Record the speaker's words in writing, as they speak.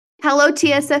Hello,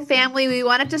 TSF family. We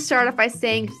wanted to start off by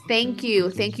saying thank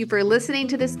you. Thank you for listening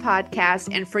to this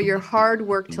podcast and for your hard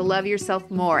work to love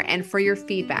yourself more and for your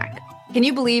feedback. Can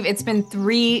you believe it's been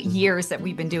 3 years that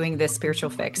we've been doing this spiritual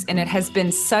fix, and it has been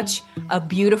such a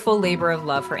beautiful labor of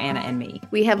love for Anna and me.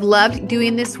 We have loved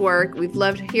doing this work. We've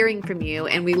loved hearing from you,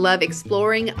 and we love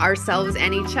exploring ourselves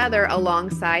and each other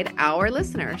alongside our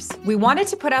listeners. We wanted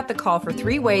to put out the call for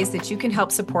 3 ways that you can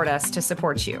help support us to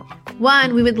support you.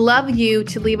 1, we would love you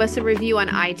to leave us a review on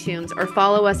iTunes or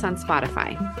follow us on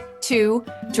Spotify. 2,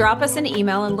 drop us an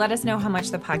email and let us know how much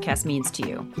the podcast means to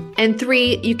you. And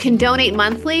 3, you can donate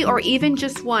monthly or even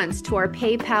just once to our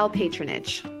PayPal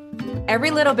patronage.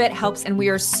 Every little bit helps, and we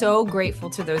are so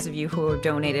grateful to those of you who have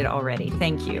donated already.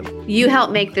 Thank you. You help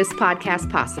make this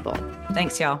podcast possible.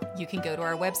 Thanks, y'all. You can go to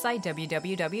our website,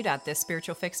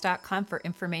 www.thisspiritualfix.com, for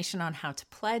information on how to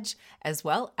pledge, as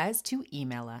well as to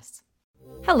email us.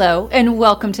 Hello, and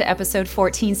welcome to episode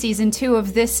 14, season 2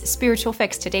 of This Spiritual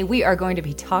Fix. Today we are going to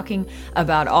be talking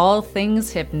about all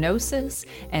things hypnosis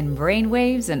and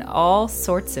brainwaves and all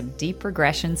sorts of deep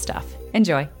regression stuff.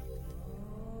 Enjoy.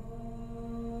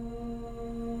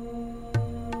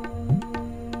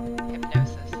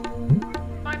 Hypnosis,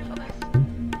 mindfulness,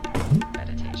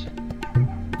 meditation,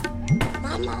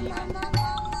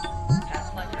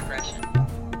 past life regression,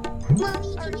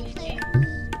 RPG,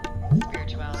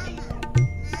 spirituality.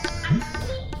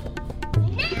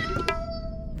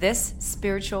 This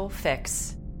Spiritual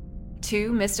Fix.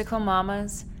 2 mystical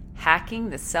mamas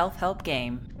hacking the self-help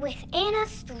game. With Anna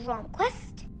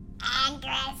Stromquist and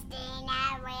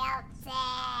Christina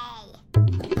Wiltsey.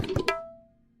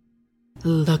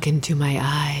 Look into my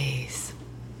eyes.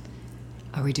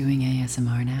 Are we doing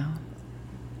ASMR now?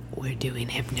 We're doing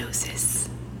hypnosis.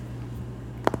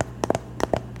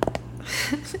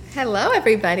 Hello,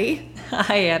 everybody.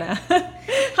 Hi, Anna.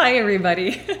 Hi,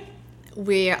 everybody.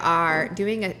 We are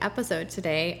doing an episode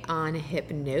today on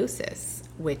hypnosis,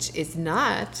 which is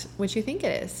not what you think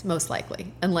it is, most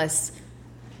likely, unless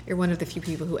you're one of the few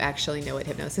people who actually know what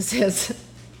hypnosis is.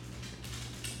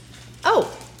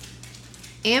 Oh,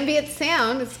 ambient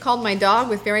sound. It's called my dog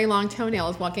with very long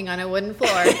toenails walking on a wooden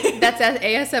floor. That's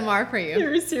ASMR for you.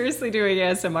 You're seriously doing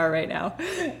ASMR right now.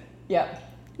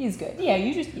 Yep. He's good. Yeah,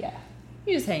 you just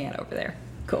hang out over there.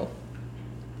 Cool.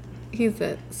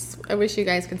 I wish you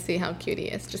guys could see how cute he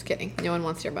is. Just kidding. No one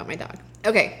wants to hear about my dog.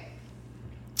 Okay.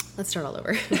 Let's start all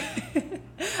over.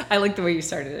 I like the way you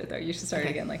started it, though. You should start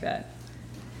it again like that.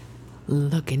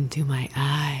 Look into my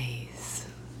eyes.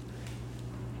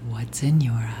 What's in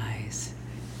your eyes?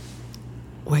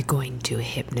 We're going to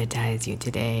hypnotize you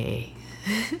today.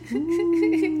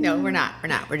 No, we're not.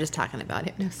 We're just talking about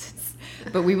hypnosis.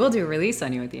 But we will do a release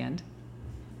on you at the end.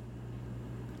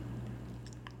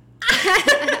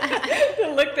 The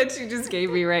look that she just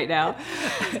gave me right now.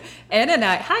 Anna and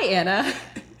I. Hi, Anna.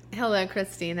 Hello,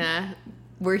 Christina.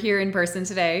 We're here in person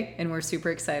today, and we're super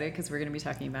excited because we're going to be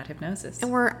talking about hypnosis.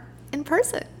 And we're in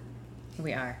person.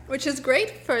 We are. Which is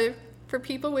great for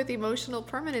people with emotional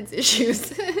permanence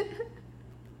issues. It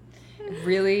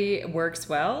really works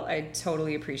well. I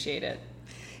totally appreciate it.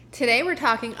 Today we're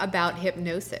talking about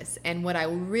hypnosis. And what I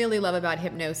really love about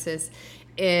hypnosis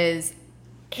is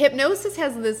hypnosis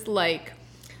has this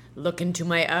look into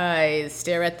my eyes,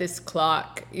 stare at this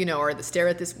clock, or stare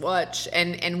at this watch.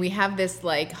 And we have this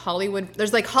Hollywood,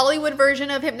 there's Hollywood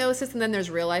version of hypnosis, and then there's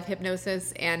real life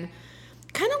hypnosis, and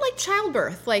kind of like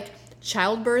childbirth.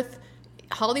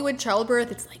 Hollywood childbirth,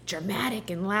 it's dramatic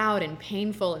and loud and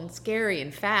painful and scary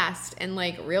and fast. And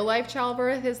real life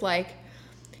childbirth is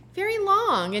very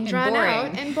long and drawn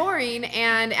out and boring.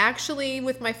 And actually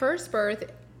with my first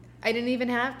birth, I didn't even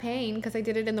have pain because I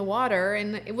did it in the water,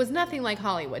 and it was nothing like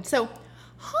Hollywood. So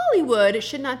Hollywood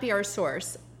should not be our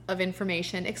source of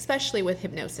information, especially with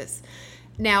hypnosis.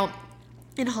 Now,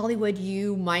 in Hollywood,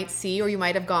 you might see, or you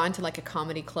might have gone to a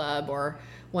comedy club or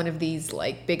one of these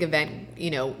big event,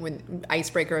 when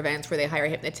icebreaker events where they hire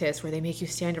hypnotists, where they make you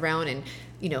stand around and,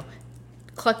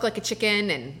 cluck like a chicken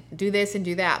and do this and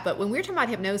do that. But when we're talking about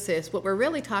hypnosis, what we're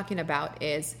really talking about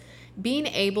is being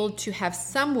able to have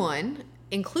someone,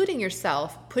 including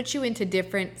yourself, put you into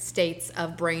different states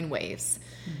of brain waves.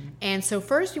 Mm-hmm. And so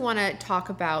first you want to talk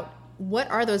about what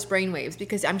are those brain waves,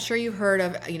 because I'm sure you've heard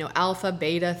of, alpha,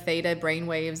 beta, theta brain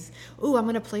waves. Ooh, I'm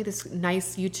going to play this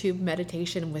nice YouTube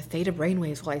meditation with theta brain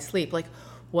waves while I sleep.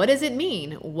 What does it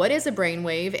mean? What is a brain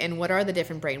wave, and what are the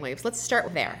different brain waves? Let's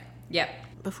start there. Yep.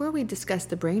 Before we discuss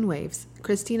the brain waves,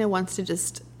 Christina wants to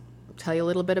just tell you a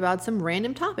little bit about some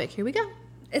random topic. Here we go.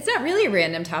 It's not really a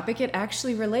random topic. It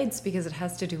actually relates because it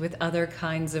has to do with other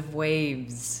kinds of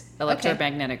waves,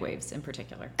 electromagnetic waves in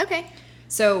particular. Okay.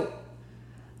 So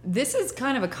This is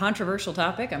kind of a controversial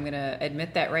topic. I'm going to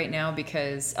admit that right now,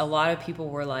 because a lot of people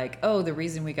were like, oh, the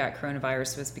reason we got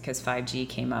coronavirus was because 5G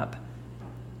came up.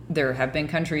 There have been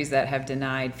countries that have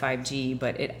denied 5G,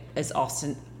 but it is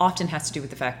often has to do with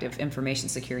the fact of information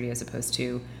security as opposed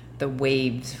to the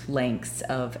wavelengths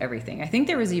of everything. I think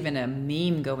there was even a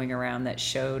meme going around that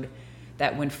showed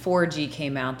that when 4G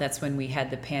came out, that's when we had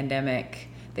the pandemic,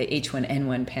 the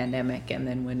H1N1 pandemic, and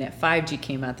then when 5G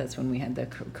came out, that's when we had the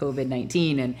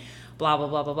COVID-19 and blah, blah,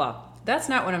 blah, blah, blah. That's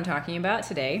not what I'm talking about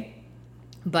today,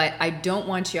 but I don't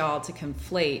want y'all to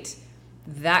conflate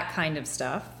that kind of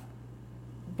stuff,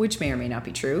 which may or may not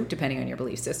be true, depending on your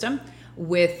belief system,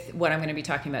 with what I'm going to be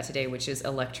talking about today, which is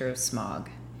electrosmog.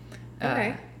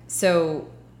 Okay. So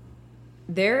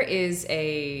there is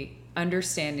a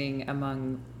understanding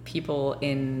among people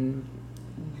in,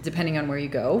 depending on where you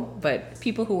go, but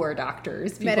people who are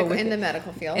doctors, people in the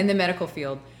medical field. In the medical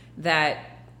field, that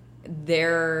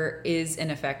there is an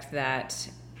effect that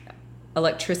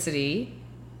electricity,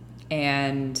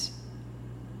 and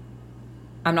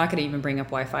I'm not going to even bring up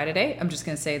Wi-Fi today. I'm just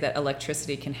going to say that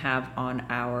electricity can have on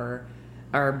our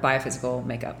biophysical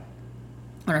makeup,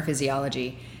 on our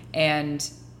physiology. And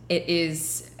it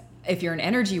is, if you're an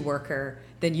energy worker,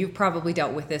 then you've probably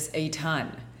dealt with this a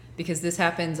ton, because this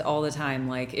happens all the time.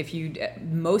 Like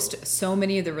so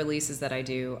many of the releases that I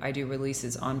do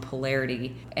releases on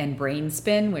polarity and brain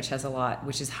spin, which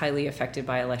is highly affected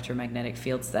by electromagnetic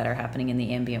fields that are happening in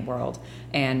the ambient world.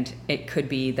 And it could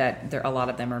be that a lot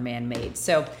of them are man-made.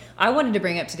 So I wanted to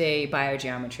bring up today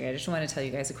biogeometry. I just want to tell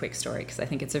you guys a quick story, because I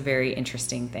think it's a very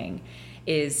interesting thing.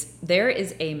 There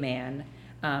is a man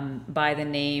by the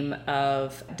name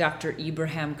of Dr.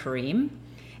 Ibrahim Karim,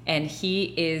 and he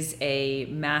is a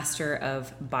master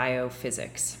of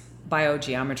biophysics,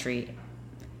 biogeometry,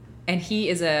 and he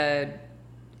is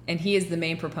the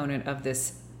main proponent of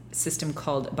this system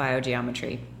called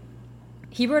biogeometry.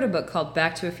 He wrote a book called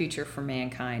Back to a Future for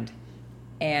Mankind,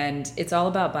 and it's all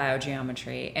about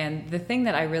biogeometry. And the thing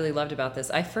that I really loved about this,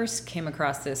 I first came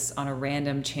across this on a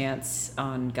random chance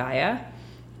on Gaia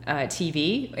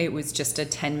TV. It was just a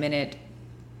 10-minute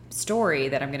story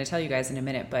that I'm going to tell you guys in a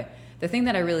minute, but the thing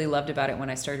that I really loved about it when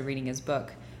I started reading his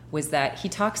book was that he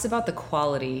talks about the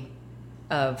quality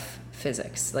of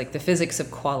physics, like the physics of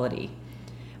quality,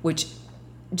 which,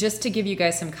 just to give you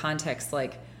guys some context,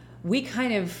 like we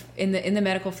kind of, in the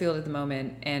medical field at the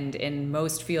moment, and in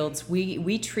most fields,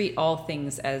 we treat all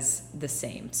things as the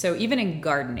same. So even in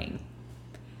gardening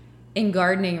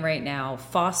right now,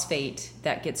 phosphate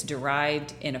that gets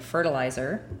derived in a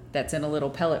fertilizer that's in a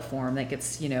little pellet form that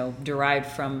gets, derived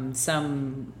from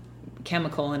some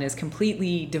chemical and is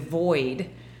completely devoid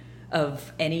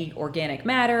of any organic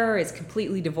matter, is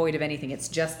completely devoid of anything. It's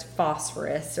just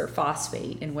phosphorus or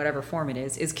phosphate in whatever form it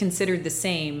is considered the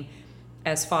same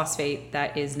as phosphate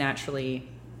that is naturally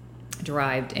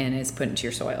derived and is put into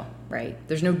your soil, right?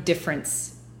 There's no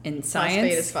difference in science.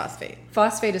 Phosphate is phosphate.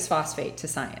 Phosphate is phosphate to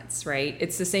science, right?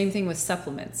 It's the same thing with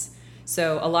supplements.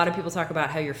 So a lot of people talk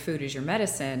about how your food is your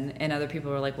medicine, and other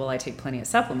people are like, well, I take plenty of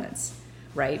supplements,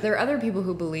 right? There are other people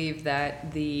who believe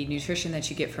that the nutrition that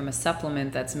you get from a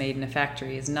supplement that's made in a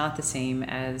factory is not the same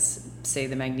as, say,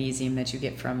 the magnesium that you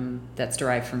get that's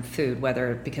derived from food,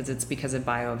 whether because of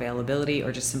bioavailability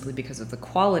or just simply because of the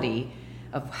quality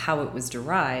of how it was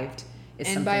derived.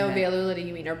 And bioavailability,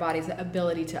 you mean our body's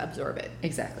ability to absorb it.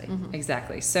 Exactly. Mm-hmm.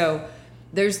 Exactly. So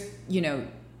there's,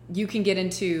 you can get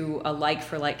into a like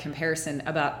for like comparison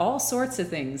about all sorts of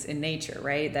things in nature,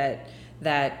 right?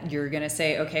 That you're going to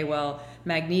say, okay, well,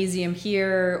 magnesium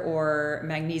here or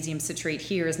magnesium citrate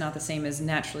here is not the same as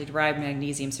naturally derived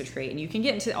magnesium citrate. And you can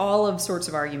get into all of sorts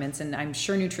of arguments, and I'm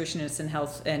sure nutritionists and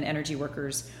health and energy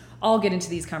workers all get into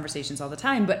these conversations all the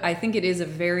time. But I think it is a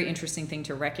very interesting thing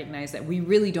to recognize that we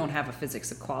really don't have a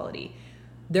physics of quality.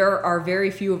 There are very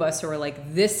few of us who are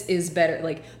like, this is better.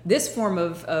 Like this form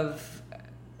of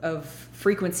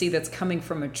frequency that's coming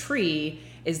from a tree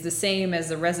is the same as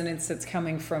the resonance that's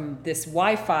coming from this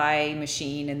Wi-Fi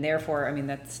machine, and therefore, I mean,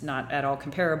 that's not at all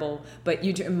comparable. But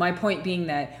my point being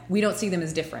that we don't see them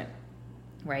as different,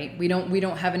 right? We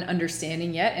don't have an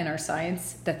understanding yet in our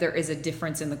science that there is a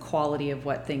difference in the quality of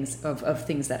what things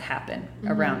that happen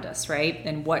around us, right?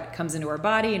 And what comes into our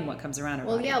body and what comes around our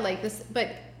body. Well, yeah, like this, but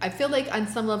I feel like on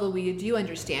some level we do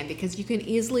understand, because you can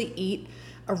easily eat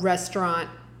a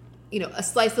restaurant, a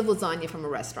slice of lasagna from a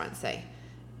restaurant, say,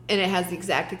 and it has the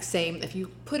exact same, if you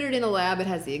put it in a lab, it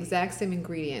has the exact same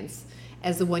ingredients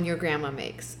as the one your grandma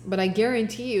makes. But I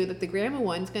guarantee you that the grandma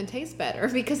one's going to taste better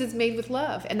because it's made with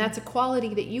love, and that's a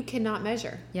quality that you cannot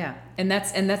measure. Yeah, and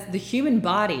that's the human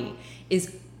body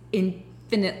is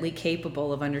infinitely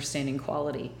capable of understanding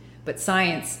quality. but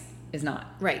science is not.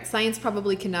 Right. Science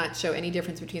probably cannot show any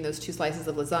difference between those 2 slices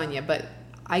of lasagna, but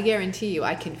I guarantee you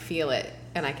I can feel it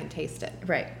and I can taste it.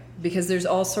 Right. Because there's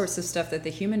all sorts of stuff that the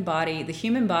human body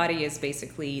is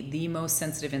basically the most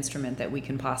sensitive instrument that we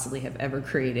can possibly have ever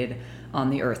created on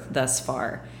the earth thus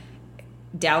far.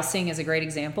 Dowsing is a great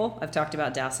example. I've talked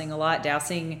about dowsing a lot.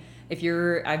 Dowsing,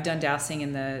 I've done dowsing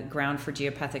in the ground for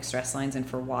geopathic stress lines and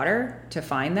for water to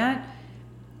find that.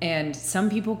 And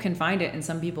some people can find it and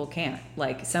some people can't.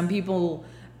 Like some people,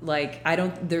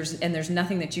 there's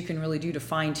nothing that you can really do to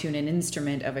fine tune an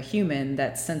instrument of a human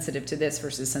that's sensitive to this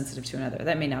versus sensitive to another.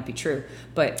 That may not be true,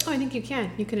 but... Oh, I think you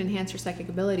can. You can enhance your psychic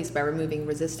abilities by removing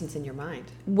resistance in your mind.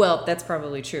 Well, that's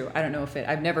probably true. I don't know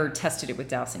I've never tested it with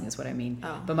dowsing is what I mean.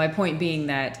 Oh. But my point being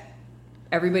that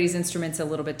everybody's instrument's a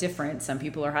little bit different. Some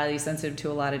people are highly sensitive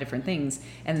to a lot of different things.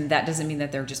 And that doesn't mean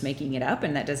that they're just making it up.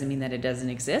 And that doesn't mean that it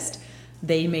doesn't exist.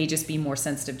 They may just be more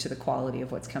sensitive to the quality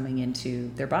of what's coming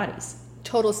into their bodies.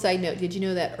 Total side note, did you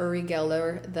know that Uri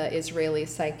Geller, the Israeli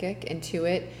psychic,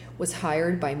 Intuit, was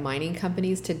hired by mining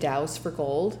companies to douse for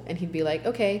gold? And he'd be like,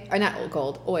 okay, or not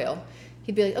gold, oil.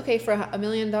 He'd be like, okay, for $1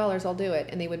 million, I'll do it.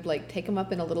 And they would like take him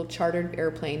up in a little chartered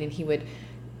airplane and he would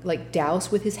like douse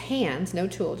with his hands, no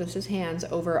tool, just his hands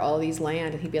over all these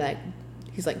land. And he'd be like,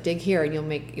 dig here and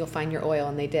you'll find your oil.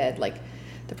 And they did. Like,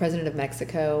 the president of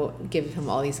Mexico gave him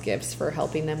all these gifts for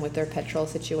helping them with their petrol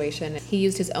situation. He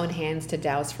used his own hands to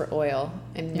douse for oil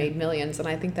and made millions, and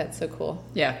I think that's so cool.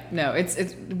 Yeah, no, it's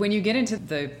when you get into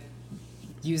the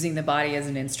using the body as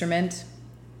an instrument,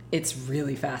 it's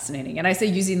really fascinating. And I say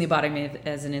using the body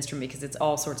as an instrument because it's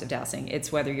all sorts of dowsing. It's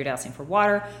whether you're dowsing for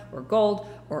water or gold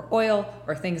or oil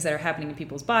or things that are happening in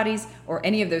people's bodies or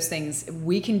any of those things.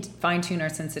 We can fine-tune our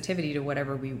sensitivity to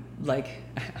whatever we like.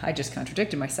 I just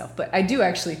contradicted myself, but I do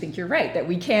actually think you're right that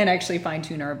we can actually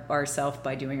fine-tune ourselves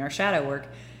by doing our shadow work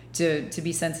to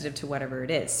be sensitive to whatever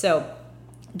it is. So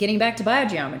getting back to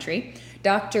biogeometry,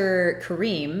 Dr.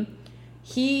 Karim,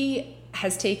 he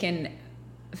has taken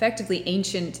effectively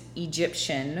ancient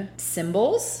Egyptian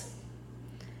symbols.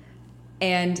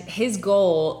 And his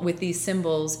goal with these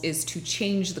symbols is to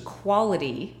change the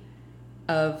quality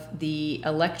of the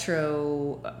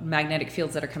electromagnetic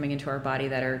fields that are coming into our body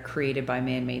that are created by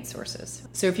man-made sources.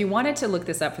 So if you wanted to look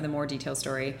this up for the more detailed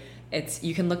story,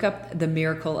 you can look up the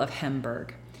Miracle of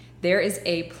Hemberg. There is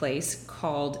a place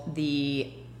called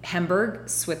the Hemberg,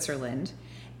 Switzerland.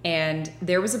 And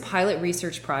there was a pilot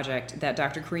research project that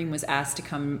Dr. Karim was asked to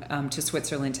come to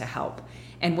Switzerland to help.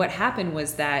 And what happened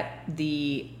was that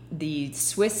the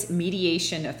Swiss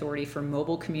Mediation Authority for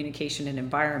Mobile Communication and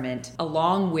Environment,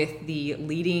 along with the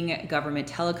leading government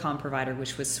telecom provider,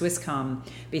 which was Swisscom,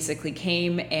 basically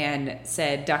came and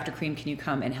said, Dr. Karim, can you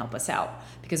come and help us out?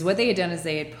 Because what they had done is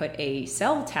they had put a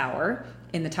cell tower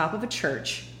in the top of a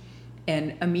church.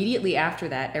 And immediately after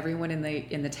that, everyone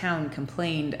in the town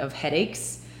complained of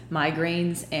headaches,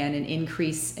 migraines, and an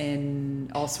increase in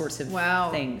all sorts of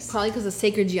things. Probably because the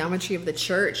sacred geometry of the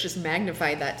church just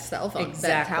magnified that cell phone,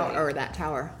 that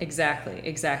tower.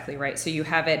 Exactly, right. So you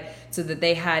have it so that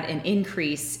they had an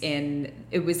increase in,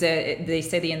 they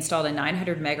say they installed a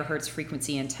 900 megahertz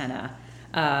frequency antenna,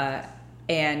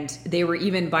 and they were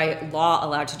even by law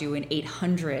allowed to do an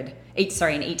 1800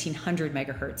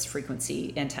 megahertz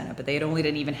frequency antenna, but they had only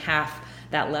done even half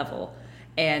that level.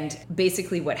 And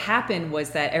basically what happened was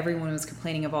that everyone was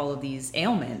complaining of all of these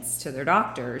ailments to their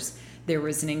doctors. There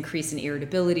was an increase in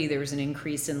irritability. There was an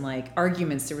increase in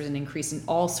arguments. There was an increase in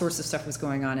all sorts of stuff was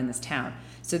going on in this town.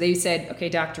 So they said, okay,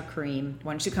 Dr. Karim,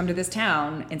 why don't you come to this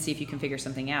town and see if you can figure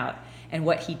something out? And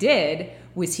what he did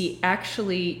was he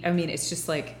actually, it's just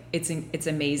it's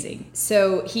amazing.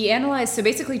 So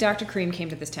basically Dr. Karim came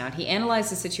to this town. He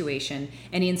analyzed the situation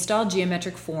and he installed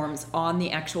geometric forms on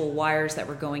the actual wires that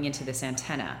were going into this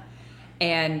antenna.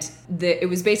 And it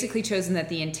was basically chosen that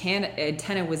the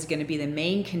antenna was going to be the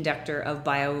main conductor of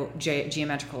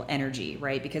biogeometrical energy,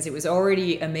 right? Because it was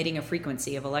already emitting a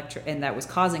frequency of and that was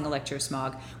causing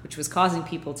electrosmog, which was causing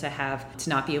people to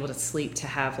not be able to sleep, to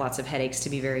have lots of headaches,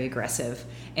 to be very aggressive,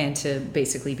 and to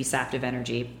basically be sapped of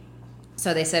energy.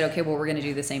 So they said, okay, well, we're going to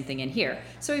do the same thing in here.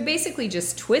 So we basically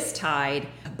just twist-tied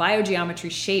biogeometry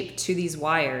shape to these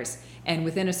wires, and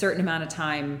within a certain amount of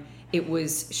time, it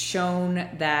was shown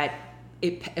that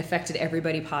it affected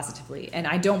everybody positively. And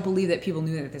I don't believe that people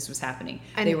knew that this was happening.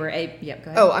 And go ahead.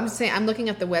 Oh, I'm saying, I'm looking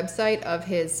at the website of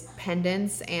his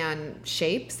pendants and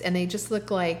shapes, and they just look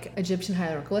like Egyptian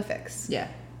hieroglyphics. Yeah.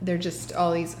 They're just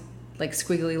all these like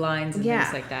squiggly lines and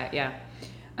things like that. Yeah.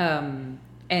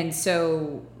 And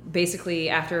so basically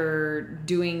after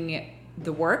doing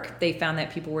the work, they found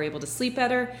that people were able to sleep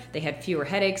better, they had fewer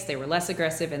headaches, they were less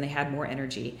aggressive, and they had more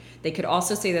energy. They could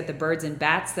also say that the birds and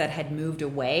bats that had moved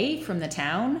away from the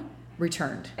town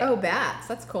returned. Oh, bats.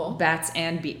 That's cool. Bats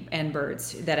and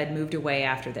birds that had moved away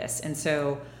after this. And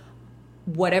so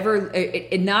whatever,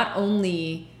 it not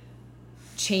only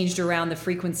changed around the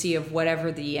frequency of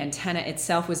whatever the antenna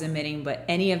itself was emitting, but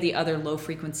any of the other low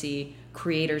frequency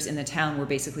creators in the town were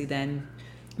basically then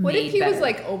What made if he better. was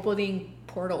like opening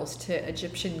portals to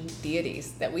Egyptian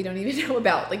deities that we don't even know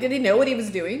about? Like, did he know what he was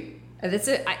doing? That's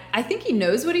it. I think he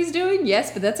knows what he's doing,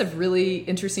 yes, but that's a really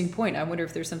interesting point. I wonder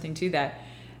if there's something to that.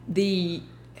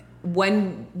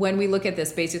 When we look at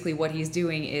this, basically what he's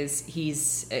doing is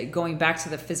he's going back to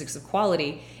the physics of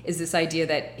quality, is this idea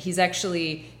that he's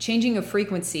actually changing a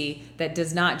frequency that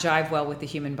does not jive well with the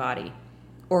human body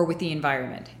or with the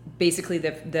environment. Basically,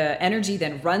 the energy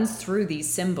then runs through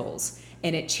these symbols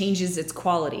and it changes its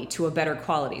quality to a better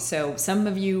quality. So some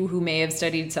of you who may have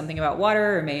studied something about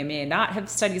water or may not have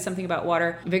studied something about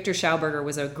water, Victor Schauberger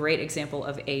was a great example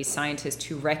of a scientist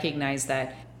who recognized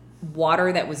that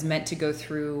water that was meant to go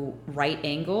through right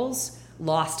angles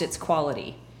lost its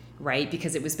quality, right?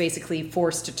 Because it was basically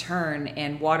forced to turn,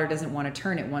 and water doesn't want to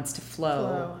turn, it wants to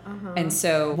flow. And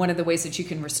so one of the ways that you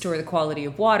can restore the quality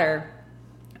of water,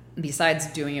 besides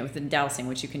doing it with the dowsing,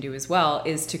 which you can do as well,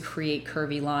 is to create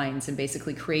curvy lines and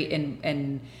basically create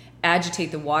and agitate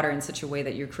the water in such a way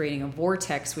that you're creating a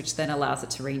vortex, which then allows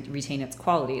it to retain its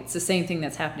quality. It's the same thing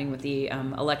that's happening with the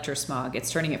electrosmog.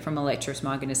 It's turning it from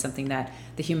electrosmog into something that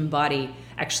the human body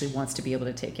actually wants to be able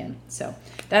to take in. So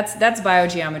that's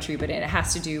biogeometry, but it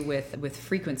has to do with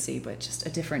frequency, but just a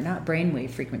different, not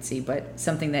brainwave frequency, but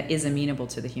something that is amenable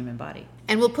to the human body.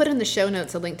 And we'll put in the show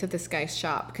notes a link to this guy's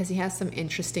shop because he has some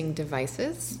interesting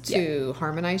devices to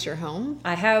harmonize your home.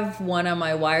 I have one on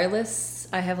my wireless.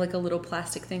 I have like a little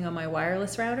plastic thing on my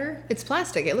wireless router. It's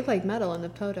plastic. It looked like metal in the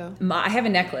photo. I have a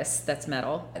necklace that's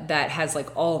metal that has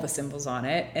like all the symbols on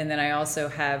it. And then I also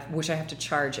have, which I have to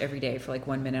charge every day for like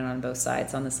 1 minute on both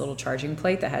sides, on this little charging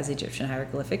plate that has Egyptian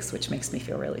hieroglyphics, which makes me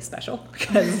feel really special.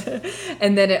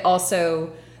 And then it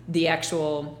also,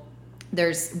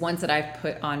 there's ones that I've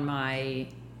put on my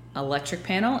electric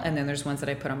panel, and then there's ones that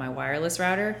I put on my wireless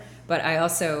router. But I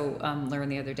also learned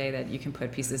the other day that you can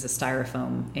put pieces of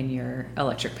styrofoam in your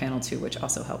electric panel too, which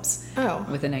also helps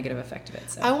with the negative effect of it.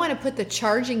 So. I want to put the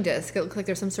charging disc. It looks like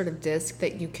there's some sort of disc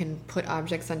that you can put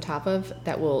objects on top of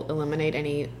that will eliminate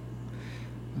any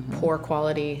poor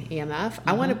quality EMF.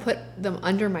 I want to put them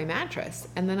under my mattress,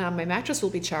 and then my mattress will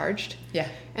be charged. Yeah.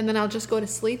 And then I'll just go to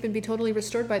sleep and be totally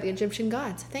restored by the Egyptian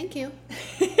gods. Thank you.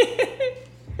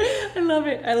 I love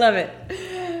it. I love it.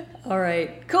 All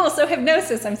right. Cool. So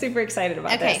hypnosis. I'm super excited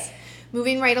about this. Okay.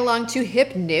 Moving right along to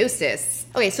hypnosis.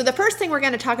 Okay, so the first thing we're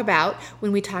going to talk about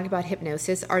when we talk about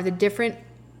hypnosis are the different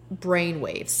brain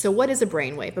waves. So what is a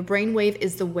brain wave? A brain wave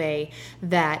is the way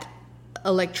that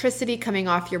electricity coming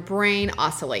off your brain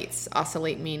oscillates.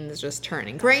 Oscillate means just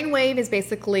turning. Brain wave is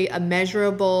basically a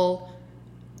measurable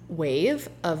wave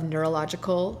of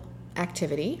neurological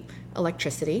activity,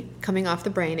 electricity coming off the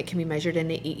brain. It can be measured in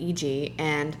the EEG,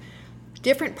 and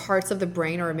different parts of the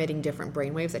brain are emitting different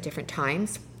brain waves at different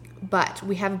times. But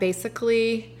we have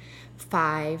basically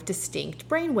 5 distinct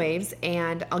brain waves,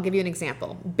 and I'll give you an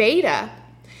example. Beta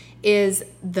is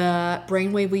the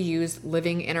brainwave we use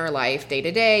living in our life day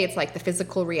to day. It's like the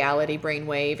physical reality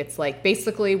brainwave. It's like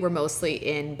basically we're mostly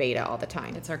in beta all the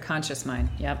time. It's our conscious mind.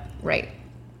 Yep. Right.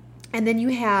 And then you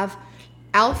have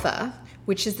alpha,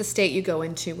 which is the state you go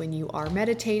into when you are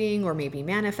meditating or maybe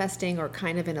manifesting or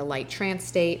kind of in a light trance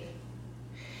state.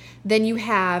 Then you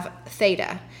have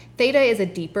theta. Theta is a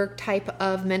deeper type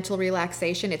of mental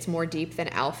relaxation. It's more deep than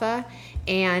alpha,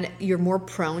 and you're more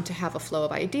prone to have a flow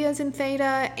of ideas in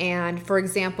theta. And for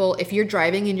example, if you're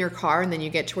driving in your car and then you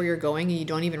get to where you're going and you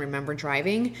don't even remember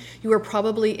driving, you are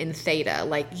probably in theta.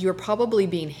 Like you're probably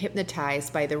being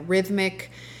hypnotized by the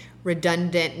rhythmic,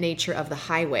 redundant nature of the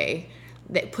highway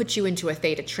that puts you into a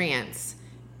theta trance.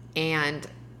 And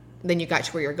then you got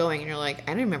to where you're going and you're like,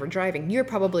 I don't remember driving. You're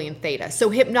probably in theta.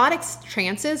 So hypnotic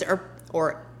trances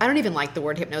or I don't even like the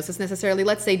word hypnosis necessarily.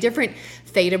 Let's say different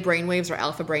theta brainwaves or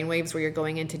alpha brainwaves where you're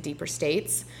going into deeper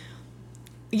states.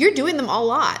 You're doing them a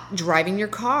lot. Driving your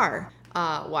car,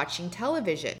 watching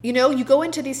television. You know, you go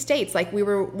into these states. Like we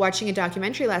were watching a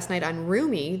documentary last night on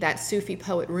Rumi, that Sufi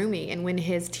poet Rumi. And when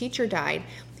his teacher died,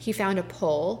 he found a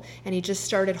pole and he just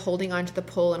started holding onto the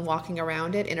pole and walking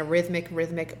around it in a rhythmic.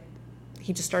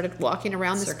 He just started walking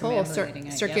around this pole. What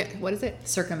is it?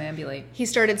 Circumambulate. He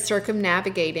started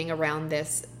circumnavigating around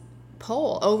this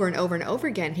pole over and over and over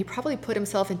again. He probably put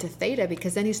himself into theta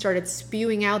because then he started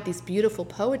spewing out these beautiful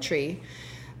poetry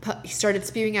he started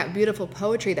spewing out beautiful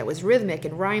poetry that was rhythmic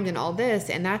and rhymed and all this.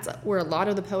 And that's where a lot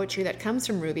of the poetry that comes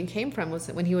from Ruby came from, was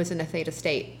when he was in a theta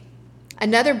state.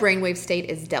 Another brainwave state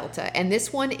is delta, and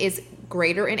this one is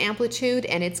greater in amplitude,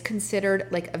 and it's considered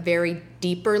like a very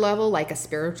deeper level, like a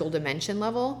spiritual dimension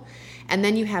level. And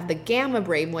then you have the gamma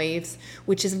brainwaves,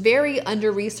 which is very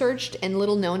under-researched and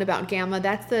little known about gamma.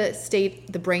 That's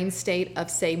the brain state of,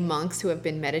 say, monks who have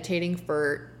been meditating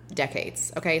for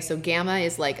decades. Okay, so gamma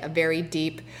is like a very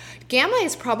deep. Gamma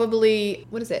is probably,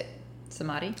 what is it?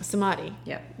 Samadhi. Samadhi.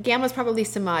 Yeah. Gamma is probably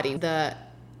samadhi, the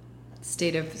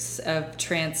state of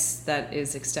trance that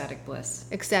is ecstatic bliss.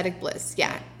 Ecstatic bliss.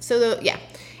 Yeah. So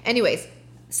Anyways,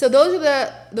 so those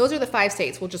are the 5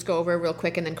 states. We'll just go over real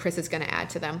quick, and then Chris is going to add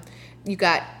to them. You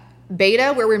got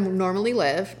beta, where we normally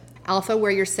live. Alpha,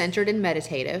 where you're centered and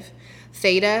meditative.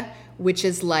 Theta, which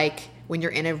is like when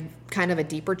you're in a kind of a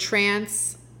deeper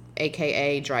trance,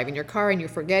 aka driving your car and you're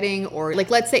forgetting, or like,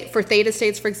 let's say for theta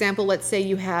states, for example, let's say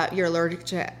you're allergic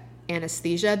to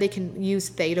anesthesia, they can use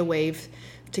theta wave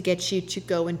to get you to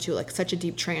go into like such a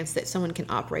deep trance that someone can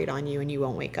operate on you and you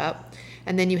won't wake up.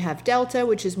 And then you have delta,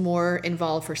 which is more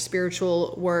involved for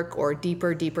spiritual work or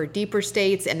deeper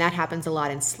states. And that happens a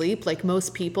lot in sleep. Like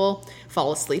most people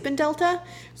fall asleep in delta.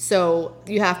 So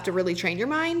you have to really train your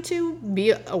mind to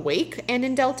be awake and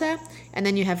in delta. And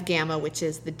then you have gamma, which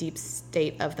is the deep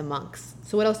state of the monks.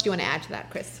 So what else do you want to add to that,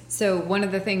 Chris? So one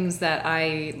of the things that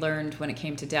I learned when it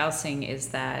came to dowsing is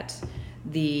that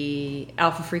the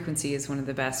alpha frequency is one of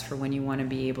the best for when you want to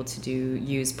be able to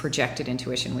use projected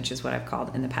intuition, which is what I've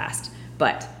called in the past.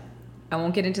 But I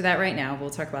won't get into that right now.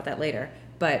 We'll talk about that later.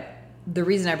 But the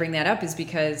reason I bring that up is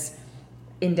because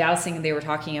in dowsing, they were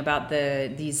talking about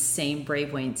these same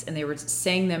brainwaves, and they were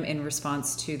saying them in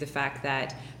response to the fact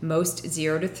that most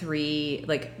 0 to 3,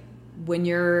 like when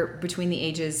you're between the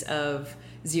ages of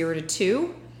 0 to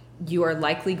 2, you are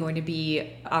likely going to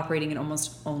be operating in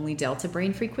almost only delta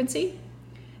brain frequency.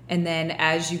 And then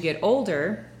as you get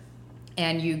older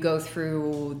and you go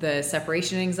through the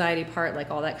separation anxiety part,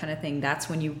 like all that kind of thing, that's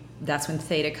when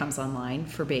theta comes online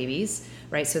for babies,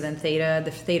 right? So then the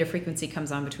theta frequency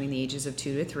comes on between the ages of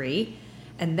 2 to 3.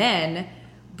 And then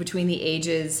between the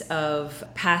ages of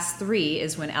past 3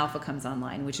 is when alpha comes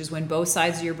online, which is when both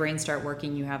sides of your brain start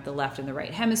working. You have the left and the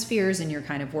right hemispheres, and you're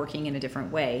kind of working in a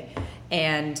different way.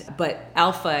 But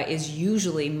alpha is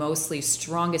usually mostly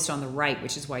strongest on the right,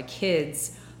 which is why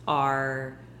kids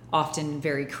are often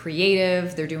very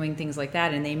creative. They're doing things like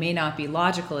that, and they may not be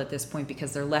logical at this point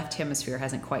because their left hemisphere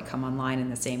hasn't quite come online in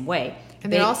the same way.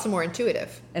 And they're also more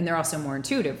intuitive.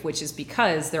 Which is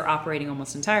because they're operating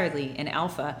almost entirely in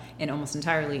alpha and almost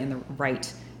entirely in the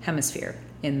right hemisphere,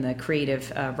 in the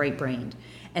creative right brain.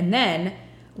 And then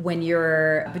when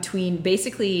you're between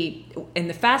basically, and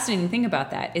the fascinating thing about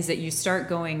that is that you start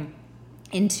going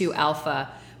into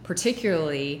alpha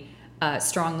particularly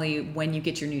strongly when you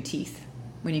get your new teeth,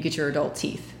 when you get your adult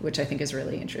teeth, which I think is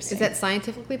really interesting. Is that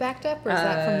scientifically backed up, or is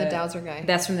that from the Dowser guy?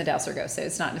 That's from the Dowser guy, so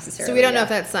it's not necessarily. So we don't know if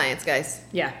that's science, guys.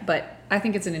 Yeah, but I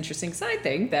think it's an interesting side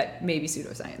thing that may be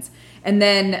pseudoscience. And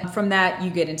then from that, you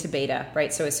get into beta,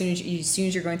 right? So as soon as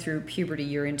you're going through puberty,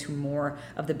 you're into more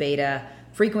of the beta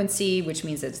frequency, which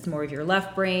means that it's more of your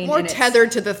left brain. More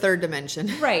tethered to the third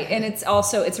dimension. Right, and it's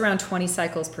around 20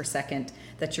 cycles per second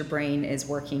that your brain is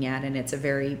working at, and it's a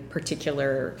very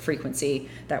particular frequency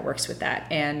that works with that.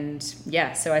 And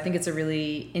yeah, so I think it's a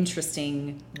really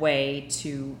interesting way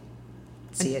to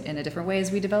see it in a different way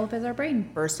as we develop as our brain.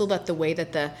 Universal, that the way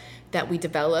that we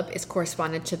develop is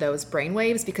corresponded to those brain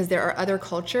waves, because there are other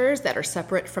cultures that are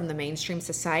separate from the mainstream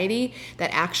society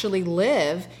that actually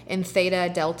live in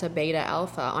theta, delta, beta,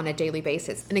 alpha on a daily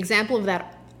basis. An example of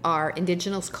that are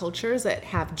indigenous cultures that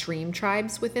have dream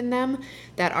tribes within them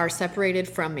that are separated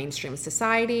from mainstream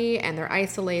society, and they're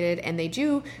isolated, and they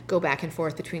do go back and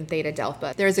forth between theta,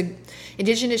 delta. There's an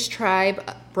indigenous tribe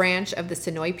branch of the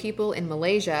Sonoy people in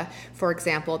Malaysia, for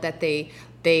example, that they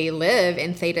live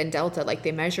in theta and delta, like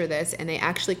they measure this, and they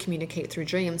actually communicate through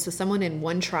dreams. So someone in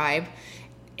one tribe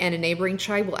and a neighboring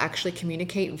tribe will actually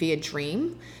communicate via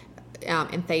dream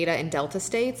in theta and delta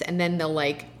states, and then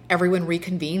everyone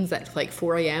reconvenes at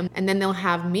 4 a.m. and then they'll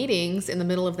have meetings in the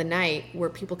middle of the night where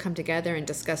people come together and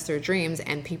discuss their dreams,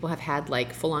 and people have had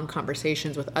full-on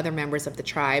conversations with other members of the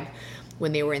tribe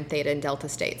when they were in theta and delta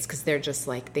states, because they're just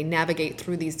they navigate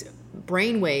through these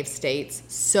brainwave states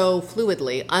so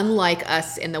fluidly, unlike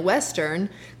us in the Western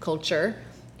culture,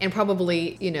 and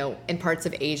probably, in parts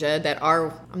of Asia that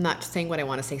are, I'm not saying what I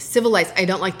want to say, civilized. I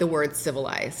don't like the word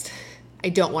civilized. I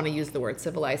don't want to use the word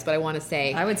civilized, but I want to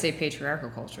say... I would say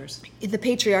patriarchal cultures. The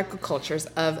patriarchal cultures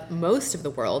of most of the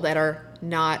world that are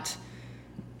not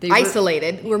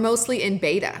isolated. We're mostly in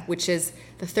beta, which is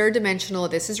the third dimensional.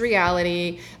 This is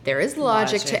reality. There is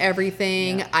logic to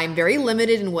everything. Yeah. I'm very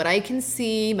limited in what I can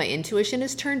see. My intuition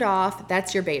is turned off.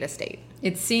 That's your beta state.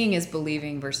 It's seeing is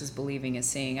believing versus believing is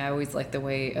seeing. I always like the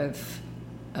way of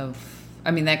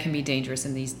I mean, that can be dangerous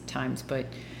in these times, but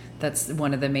that's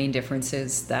one of the main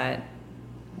differences that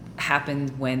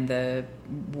happened when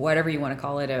whatever you want to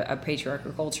call it, a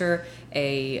patriarchal culture,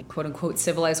 a quote unquote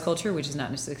civilized culture, which is not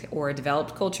necessarily, or a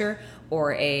developed culture,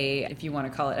 or if you want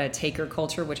to call it a taker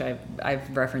culture, which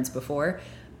I've referenced before,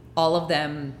 all of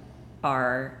them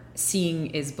are seeing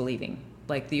is believing.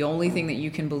 Like the only thing that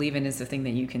you can believe in is the thing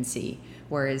that you can see.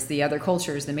 Whereas the other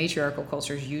cultures, the matriarchal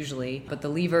cultures usually, but the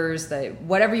levers,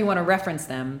 whatever you want to reference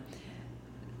them,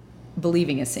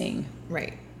 believing is seeing.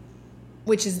 Right.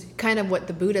 Which is kind of what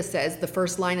the Buddha says. The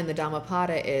first line in the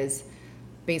Dhammapada is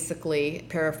basically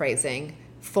paraphrasing,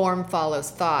 form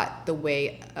follows thought the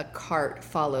way a cart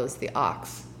follows the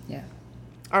ox. Yeah.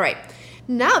 All right.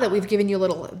 Now that we've given you a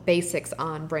little basics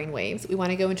on brainwaves, we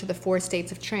want to go into the 4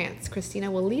 states of trance.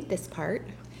 Christina will lead this part.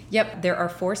 Yep. There are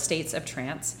 4 states of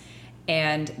trance.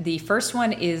 And the first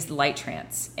one is light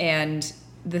trance. And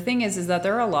the thing is that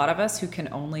there are a lot of us who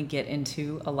can only get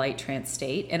into a light trance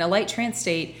state. In a light trance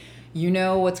state, you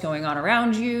know what's going on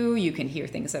around you, you can hear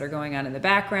things that are going on in the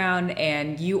background,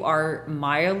 and you are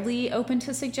mildly open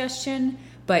to suggestion,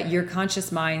 but your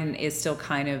conscious mind is still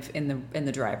kind of in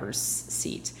the driver's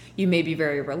seat. You may be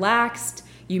very relaxed,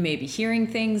 you may be hearing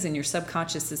things, and your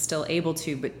subconscious is still able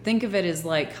to, but think of it as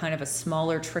like kind of a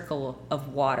smaller trickle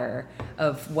of water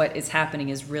of what is happening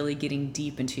is really getting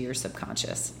deep into your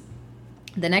subconscious.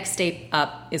 The next state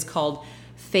up is called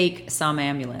fake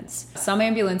somnambulance.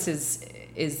 Somnambulance is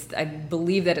I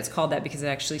believe that it's called that because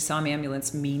actually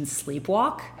somnambulance means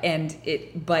sleepwalk,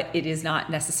 but it is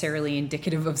not necessarily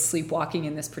indicative of sleepwalking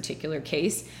in this particular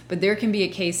case. But there can be a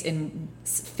case in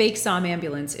fake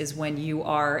somnambulance is when you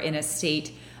are in a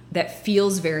state that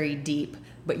feels very deep,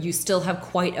 but you still have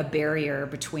quite a barrier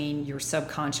between your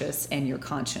subconscious and your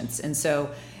conscience. And so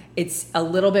it's a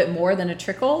little bit more than a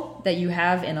trickle that you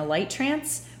have in a light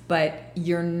trance, but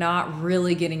you're not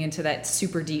really getting into that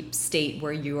super deep state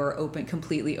where you are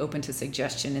completely open to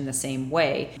suggestion in the same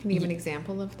way. Can you give an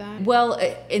example of that? Well,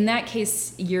 in that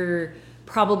case, you're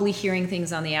probably hearing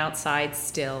things on the outside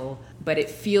still, but it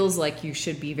feels like you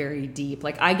should be very deep.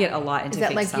 Like I get a lot into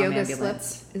fake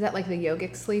somnambulance. Is that like the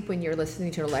yogic sleep when you're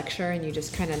listening to a lecture and you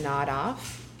just kind of nod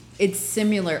off? It's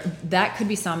similar. That could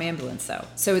be somnambulance though.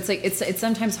 So it's like it's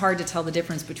sometimes hard to tell the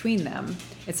difference between them.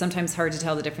 It's sometimes hard to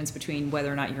tell the difference between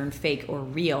whether or not you're in fake or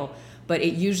real, but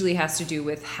it usually has to do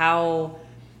with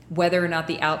whether or not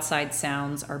the outside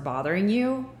sounds are bothering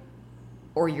you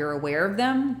or you're aware of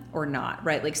them or not,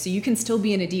 right? Like, so you can still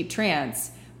be in a deep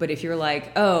trance, but if you're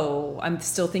like, oh, I'm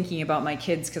still thinking about my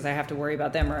kids because I have to worry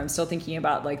about them, or I'm still thinking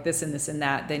about like this and this and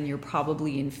that, then you're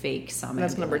probably in fake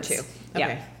somnambulance. That's number 2. Okay.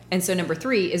 Yeah. And so number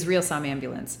 3 is real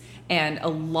somnambulance. And a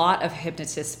lot of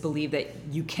hypnotists believe that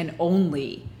you can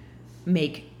only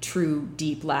make true,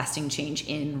 deep, lasting change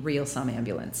in real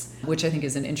somnambulance, which I think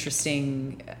is an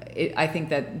interesting, I think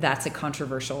that's a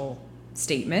controversial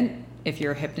statement. If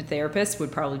you're a hypnotherapist,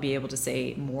 would probably be able to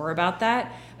say more about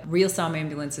that. Real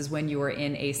somnambulance is when you are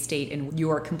in a state and you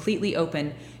are completely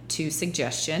open to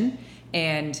suggestion,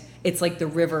 and it's like the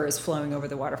river is flowing over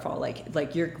the waterfall.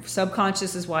 Like your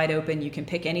subconscious is wide open. You can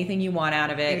pick anything you want out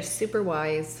of it. You're super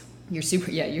wise. You're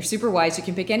super wise. You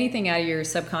can pick anything out of your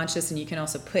subconscious, and you can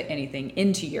also put anything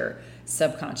into your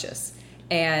subconscious.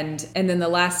 And then the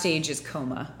last stage is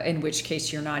coma, in which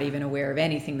case you're not even aware of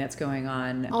anything that's going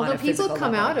on. Although on a people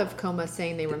come level. out of coma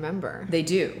saying they remember. They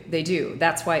do.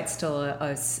 That's why it's still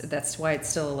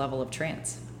a level of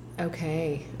trance.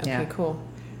 Okay, cool.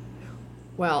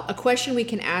 Well, a question we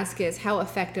can ask is, how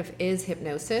effective is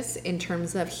hypnosis in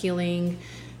terms of healing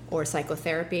or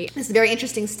psychotherapy? This is a very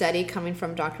interesting study coming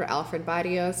from Dr. Alfred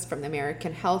Barrios from the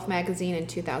American Health magazine in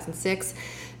 2006,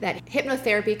 that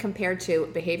hypnotherapy compared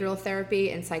to behavioral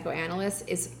therapy and psychoanalysis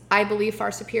is, I believe,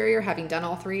 far superior, having done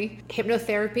all 3.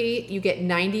 Hypnotherapy, you get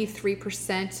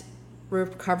 93%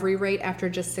 recovery rate after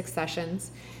just 6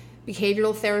 sessions.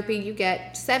 Behavioral therapy, you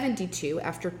get 72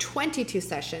 after 22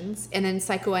 sessions. And then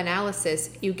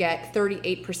psychoanalysis, you get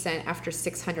 38% after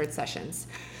 600 sessions.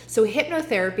 So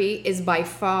hypnotherapy is by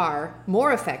far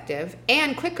more effective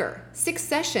and quicker. 6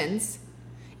 sessions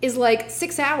is like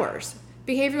 6 hours.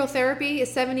 Behavioral therapy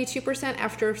is 72%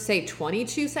 after, say,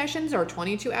 22 sessions or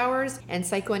 22 hours. And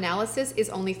psychoanalysis is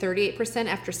only 38%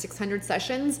 after 600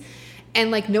 sessions. And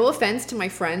like, no offense to my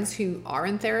friends who are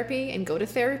in therapy and go to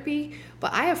therapy,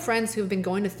 but I have friends who've been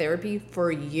going to therapy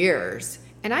for years,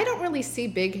 and I don't really see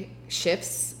big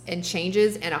shifts and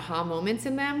changes and aha moments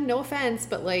in them. No offense,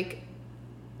 but like,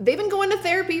 they've been going to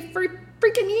therapy for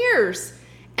freaking years,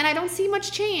 and I don't see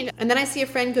much change. And then I see a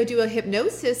friend go do a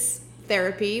hypnosis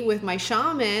therapy with my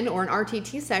shaman or an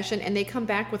RTT session, and they come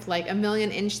back with like a million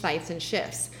insights and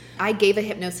shifts. I gave a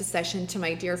hypnosis session to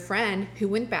my dear friend who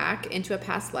went back into a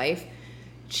past life.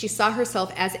 She saw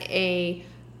herself as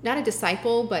not a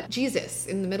disciple, but Jesus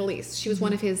in the Middle East. She was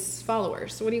one of his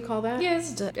followers. So what do you call that?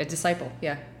 Yes, a disciple,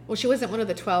 yeah. Well, she wasn't one of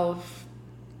the 12.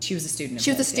 She was a student of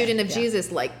She was a student of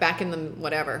Jesus, like back in the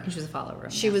whatever. She was a follower.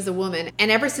 She was a woman.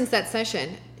 And ever since that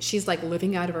session, she's like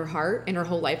living out of her heart, and her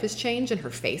whole life has changed, and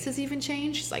her face has even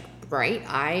changed. She's like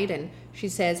bright-eyed, and she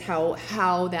says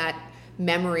how that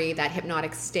memory, that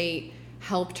hypnotic state,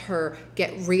 helped her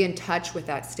get in touch with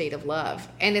that state of love.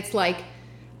 And it's like,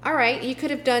 all right, you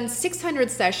could have done 600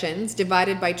 sessions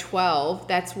divided by 12.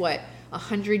 That's what,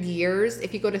 100 years?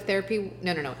 If you go to therapy,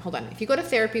 no, hold on. If you go to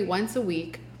therapy once a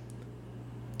week,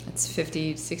 that's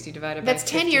 50, 60 divided by 50.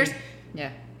 That's 10 years.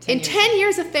 Yeah. 10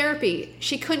 years of therapy,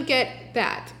 she couldn't get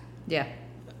that. Yeah.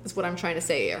 That's what I'm trying to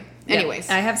say here. Yeah. Anyways.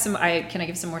 Can I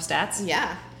give some more stats?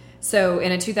 Yeah. So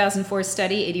in a 2004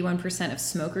 study, 81% of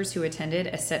smokers who attended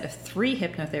a set of 3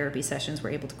 hypnotherapy sessions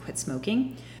were able to quit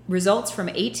smoking. Results from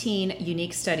 18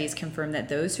 unique studies confirm that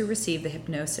those who received the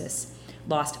hypnosis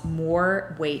lost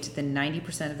more weight than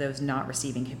 90% of those not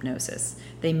receiving hypnosis.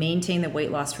 They maintained the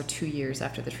weight loss for 2 years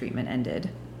after the treatment ended.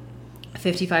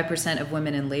 55% of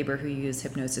women in labor who used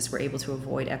hypnosis were able to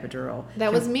avoid epidural.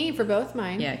 That was me for both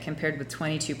mine. Yeah, compared with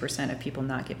 22% of people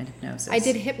not given hypnosis. I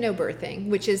did hypnobirthing,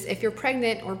 which is if you're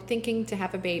pregnant or thinking to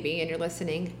have a baby and you're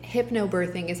listening,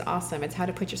 hypnobirthing is awesome. It's how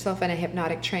to put yourself in a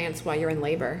hypnotic trance while you're in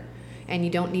labor, and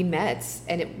you don't need meds,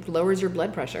 and it lowers your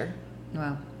blood pressure.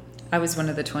 Wow. I was one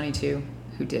of the 22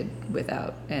 who did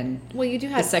without, and well, you do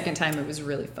have the second time it was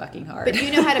really fucking hard. But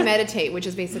you know how to meditate, which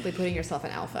is basically putting yourself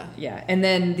in alpha. Yeah, and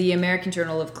then the American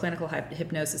Journal of Clinical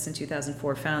Hypnosis in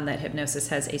 2004 found that hypnosis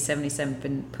has a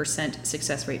 77%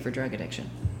 success rate for drug addiction.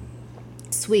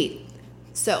 Sweet.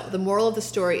 So the moral of the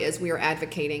story is we are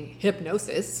advocating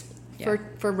hypnosis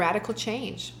for radical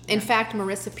change. In fact,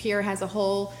 Marissa Peer has a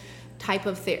whole type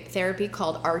of therapy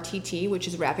called RTT, which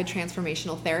is Rapid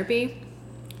Transformational Therapy.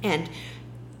 And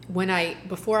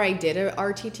before I did a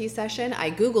RTT session, I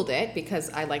Googled it because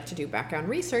I like to do background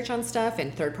research on stuff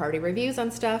and third-party reviews on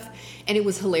stuff. And it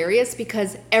was hilarious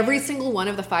because every single one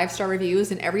of the 5-star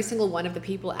reviews and every single one of the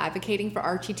people advocating for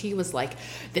RTT was like,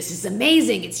 this is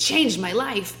amazing, it's changed my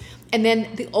life. And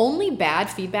then the only bad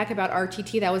feedback about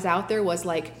RTT that was out there was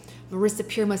like, Marissa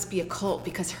Peer must be a cult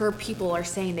because her people are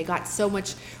saying they got so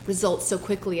much results so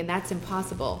quickly, and that's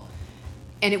impossible.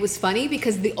 And it was funny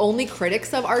because the only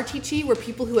critics of RTT were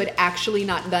people who had actually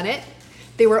not done it.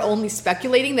 They were only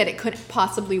speculating that it couldn't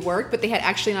possibly work, but they had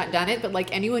actually not done it. But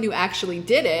like anyone who actually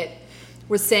did it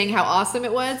was saying how awesome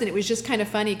it was. And it was just kind of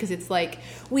funny because it's like,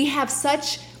 we have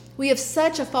such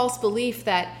a false belief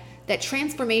that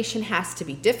transformation has to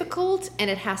be difficult and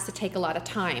it has to take a lot of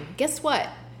time. Guess what?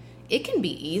 It can be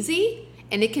easy.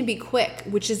 And it can be quick,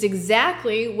 which is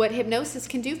exactly what hypnosis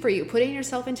can do for you. Putting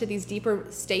yourself into these deeper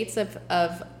states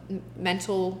of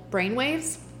mental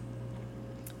brainwaves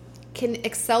can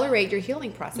accelerate your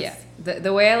healing process. Yeah.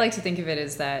 The way I like to think of it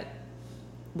is that,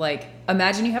 like,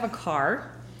 imagine you have a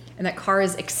car, and that car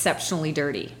is exceptionally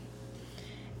dirty.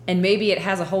 And maybe it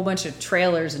has a whole bunch of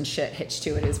trailers and shit hitched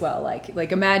to it as well.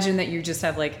 Like imagine that you just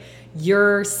have, like,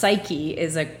 your psyche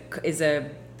is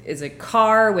a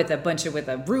car with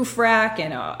a roof rack,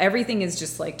 and everything is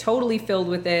just like totally filled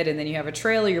with it. And then you have a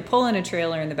trailer, you're pulling a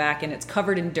trailer in the back, and it's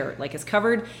covered in dirt, like it's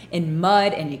covered in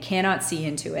mud, and you cannot see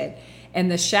into it. And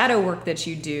the shadow work that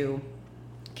you do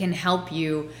can help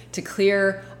you to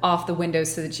clear off the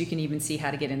windows so that you can even see how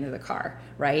to get into the car,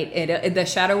 right? The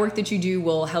shadow work that you do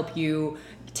will help you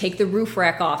take the roof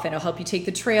rack off, and it'll help you take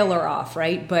the trailer off,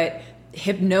 right? But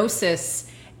hypnosis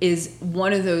is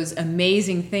one of those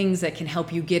amazing things that can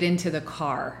help you get into the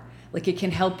car. Like it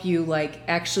can help you like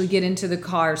actually get into the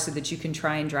car so that you can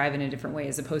try and drive in a different way,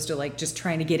 as opposed to like just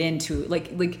trying to get into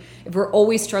like if we're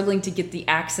always struggling to get the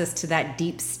access to that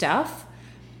deep stuff,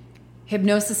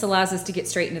 hypnosis allows us to get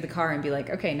straight into the car and be like,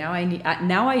 okay, now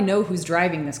I know who's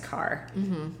driving this car.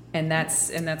 Mm-hmm. And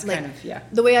that's like, kind of, yeah.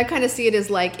 The way I kind of see it is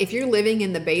like, if you're living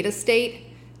in the beta state,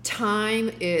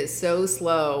 Time is so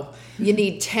slow. You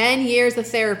need 10 years of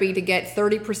therapy to get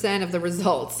 30% of the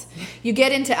results. You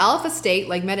get into alpha state,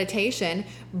 like meditation,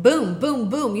 boom, boom,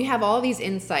 boom. You have all these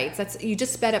insights. You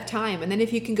just sped up time. And then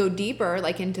if you can go deeper,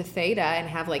 like into theta and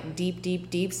have like deep, deep,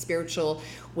 deep spiritual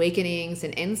awakenings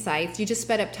and insights, you just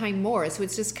sped up time more. So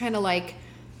it's just kind of like,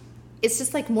 it's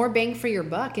just like more bang for your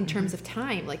buck in terms of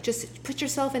time. Like just put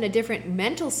yourself in a different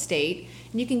mental state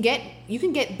and you can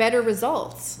get better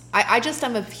results.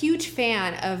 I'm a huge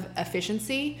fan of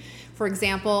efficiency. For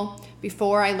example,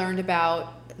 before I learned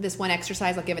about this one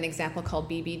exercise, I'll give an example called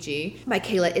BBG by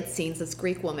Kayla Itsines, this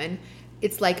Greek woman.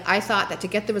 It's like I thought that to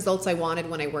get the results I wanted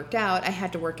when I worked out, I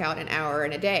had to work out an hour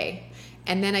in a day.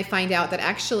 And then I find out that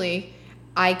actually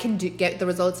I can get the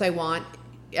results I want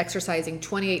exercising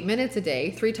 28 minutes a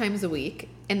day, 3 times a week,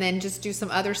 and then just do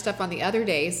some other stuff on the other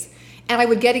days. And I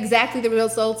would get exactly the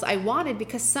results I wanted,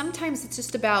 because sometimes it's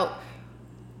just about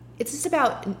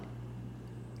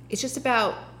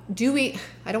doing,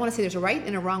 I don't want to say there's a right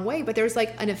and a wrong way, but there's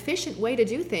like an efficient way to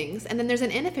do things, and then there's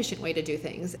an inefficient way to do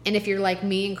things. And if you're like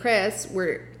me and Chris,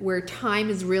 where time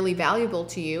is really valuable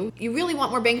to you, you really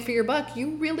want more bang for your buck,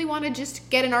 you really want to just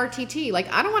get an RTT.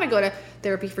 Like, I don't want to go to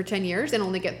therapy for 10 years and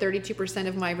only get 32%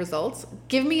 of my results.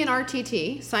 Give me an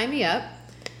RTT, sign me up,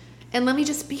 and let me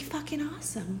just be fucking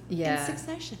awesome in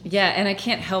succession. Yeah, and I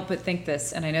can't help but think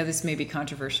this, and I know this may be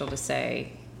controversial to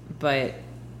say, but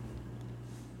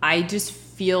I just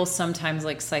feel sometimes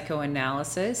like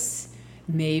psychoanalysis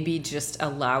maybe just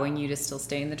allowing you to still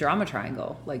stay in the drama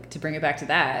triangle. Like, to bring it back to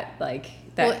that, like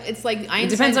that. Well, it's like Einstein, it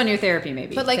depends on your therapy,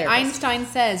 maybe. But like therapist. Einstein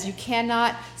says, you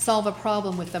cannot solve a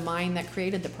problem with the mind that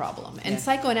created the problem. And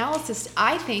psychoanalysis,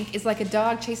 I think, is like a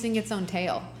dog chasing its own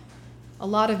tail. A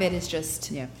lot of it is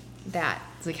just that.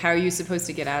 It's like, how are you supposed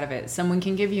to get out of it? Someone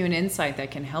can give you an insight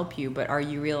that can help you, but are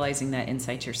you realizing that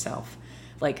insight yourself?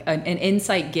 Like, an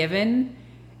insight given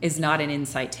is not an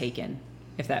insight taken,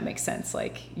 if that makes sense.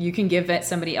 Like, you can give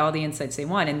somebody all the insights they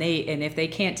want, and if they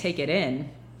can't take it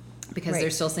in because they're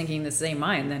still thinking the same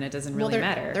mind, then it doesn't really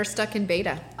matter. They're stuck in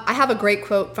beta. I have a great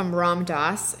quote from Ram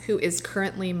Dass, who is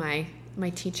currently my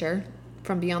teacher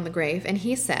from Beyond the Grave, and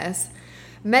he says,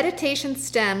 meditation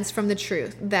stems from the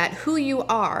truth that who you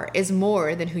are is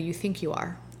more than who you think you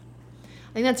are.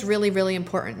 I think that's really, really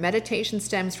important. Meditation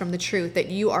stems from the truth that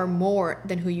you are more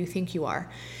than who you think you are.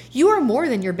 You are more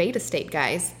than your beta state,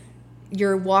 guys.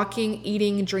 Your walking,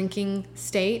 eating, drinking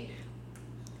state.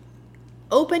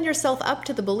 Open yourself up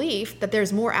to the belief that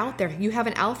there's more out there. You have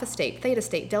an alpha state, theta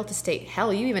state, delta state.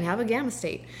 Hell, you even have a gamma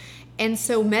state. And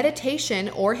so meditation,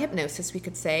 or hypnosis, we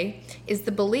could say, is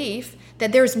the belief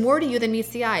that there's more to you than meets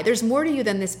the eye. There's more to you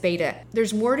than this beta.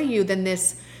 There's more to you than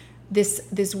this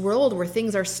world where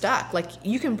things are stuck. Like,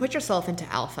 you can put yourself into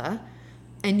alpha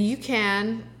and you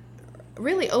can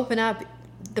really open up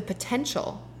the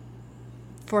potential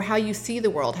for how you see the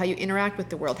world, how you interact with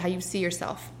the world, how you see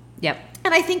yourself. Yep.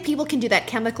 And I think people can do that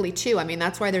chemically too. I mean,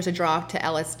 that's why there's a draw to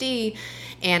LSD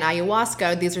and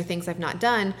ayahuasca. These are things I've not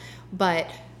done, but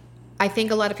I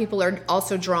think a lot of people are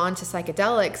also drawn to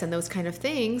psychedelics and those kind of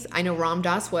things. I know Ram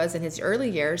Dass was in his early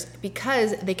years,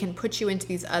 because they can put you into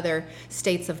these other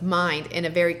states of mind in a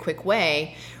very quick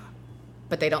way,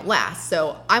 but they don't last.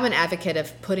 So I'm an advocate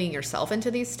of putting yourself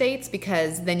into these states,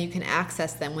 because then you can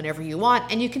access them whenever you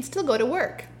want, and you can still go to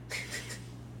work.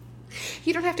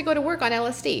 You don't have to go to work on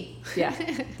LSD. Yeah,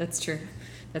 that's true.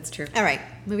 That's true. All right,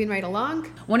 moving right along.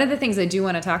 One of the things I do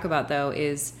want to talk about, though,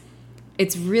 is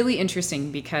it's really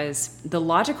interesting because the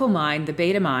logical mind, the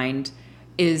beta mind,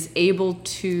 is able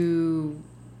to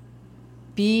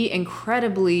be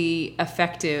incredibly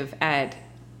effective at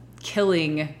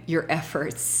killing your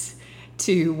efforts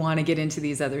to want to get into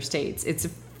these other states. It's a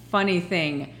funny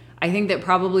thing. I think that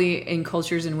probably in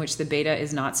cultures in which the beta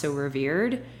is not so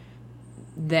revered,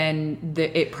 then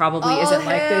it probably isn't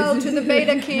like this. All hail to the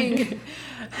beta king.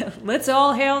 Let's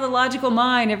all hail the logical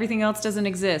mind. Everything else doesn't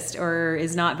exist or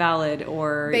is not valid.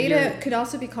 Or beta could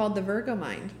also be called the Virgo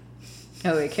mind.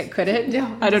 Oh, could it?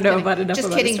 No, I don't know about enough. Just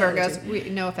about kidding, astrology.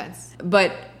 Virgos. No offense.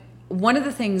 But one of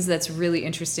the things that's really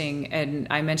interesting, and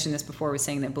I mentioned this before, was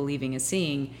saying that believing is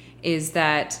seeing, is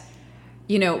that,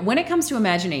 when it comes to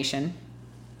imagination,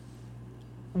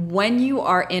 when you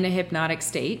are in a hypnotic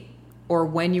state, or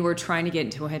when you are trying to get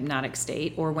into a hypnotic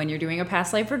state, or when you're doing a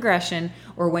past life regression,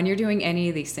 or when you're doing any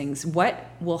of these things, what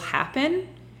will happen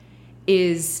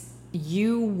is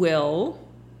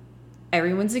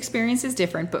everyone's experience is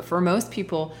different, but for most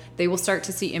people, they will start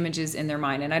to see images in their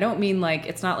mind. And I don't mean like,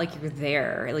 it's not like you're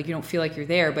there, like you don't feel like you're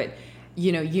there, but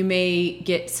you may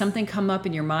get something come up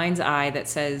in your mind's eye that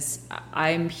says,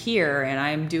 I'm here and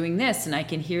I'm doing this and I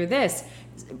can hear this.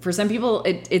 For some people,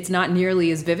 it's not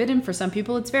nearly as vivid, and for some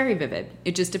people, it's very vivid.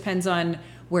 It just depends on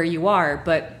where you are.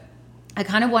 But I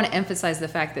kind of want to emphasize the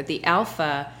fact that the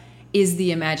alpha is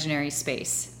the imaginary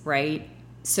space, right?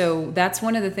 So that's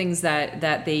one of the things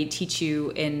that they teach you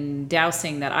in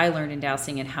dowsing, that I learned in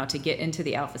dowsing, and how to get into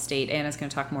the alpha state. Anna's going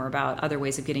to talk more about other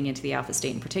ways of getting into the alpha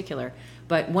state in particular.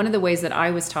 But one of the ways that I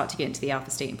was taught to get into the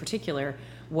alpha state in particular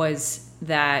was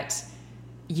that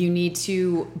you need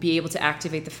to be able to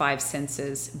activate the 5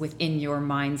 senses within your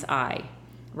mind's eye,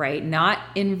 right? Not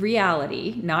in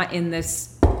reality, not in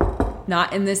this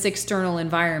external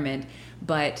environment,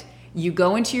 but you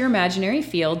go into your imaginary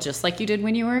field just like you did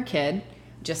when you were a kid,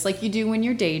 just like you do when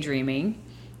you're daydreaming,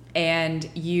 and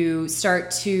you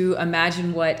start to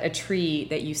imagine what a tree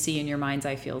that you see in your mind's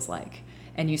eye feels like.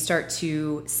 And you start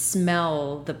to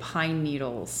smell the pine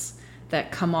needles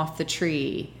that come off the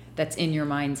tree that's in your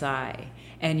mind's eye.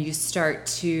 And you start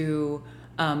to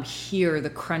hear the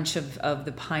crunch of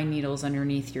the pine needles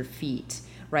underneath your feet,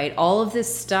 right? All of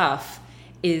this stuff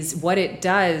is what it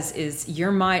does is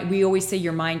your mind, we always say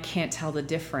your mind can't tell the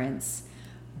difference.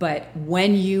 But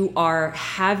when you are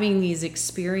having these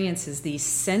experiences, these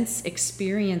sense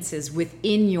experiences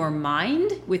within your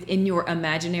mind, within your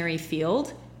imaginary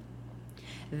field,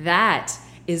 that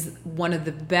is one of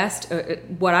the best,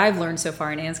 what I've learned so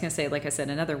far, and Anne's going to say, like I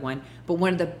said, another one, but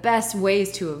one of the best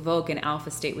ways to evoke an alpha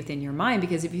state within your mind,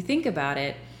 because if you think about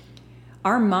it,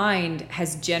 our mind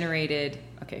has generated,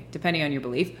 okay, depending on your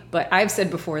belief, but I've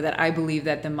said before that I believe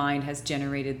that the mind has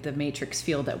generated the matrix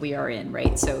field that we are in,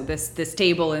 right? So this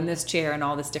table and this chair and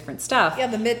all this different stuff. Yeah,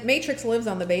 the matrix lives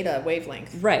on the beta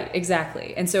wavelength. Right,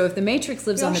 exactly. And so if the matrix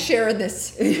lives on the...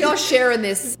 We all share in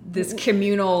this... this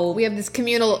communal... We have this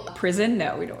communal... Prison?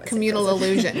 No, we don't. Communal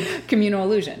illusion. Communal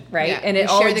illusion, right? Yeah, and it we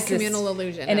all share exists, the communal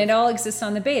illusion. And it all exists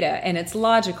on the beta, and it's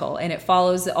logical, and it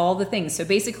follows all the things. So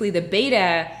basically the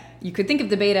beta, you could think of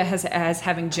the beta as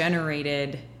having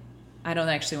generated... I don't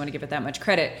actually want to give it that much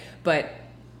credit, but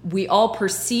we all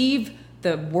perceive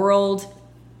the world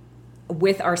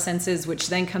with our senses, which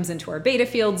then comes into our beta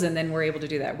fields, and then we're able to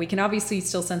do that. We can obviously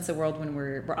still sense the world when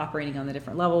we're operating on the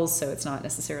different levels, so it's not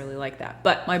necessarily like that.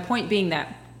 But my point being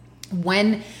that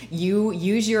when you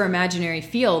use your imaginary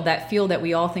field, that field that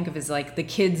we all think of as like the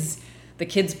kids'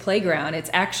 playground, it's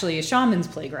actually a shaman's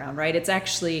playground, right? It's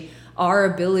actually our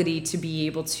ability to be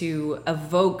able to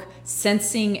evoke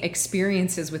sensing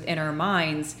experiences within our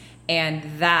minds, and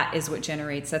that is what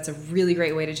that's a really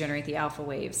great way to generate the alpha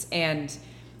waves. And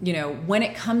you know, when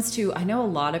it comes to, I know a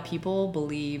lot of people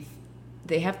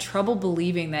they have trouble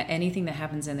believing that anything that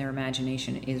happens in their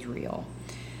imagination is real.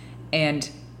 And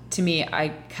to me, I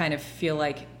kind of feel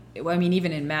like, I mean,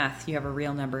 even in math, you have a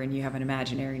real number and you have an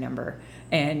imaginary number,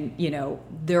 and you know,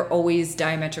 they're always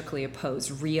diametrically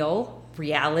opposed.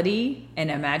 Reality and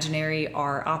imaginary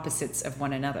are opposites of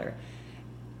one another.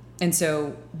 And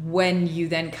so when you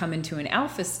then come into an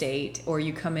alpha state, or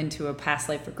you come into a past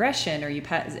life regression, or you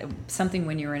pass something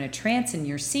when you're in a trance and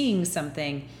you're seeing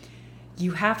something,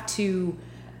 you have to,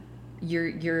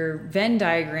 your Venn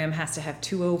diagram has to have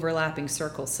 2 overlapping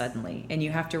circles suddenly, and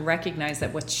you have to recognize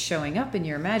that what's showing up in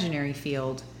your imaginary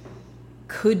field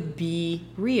could be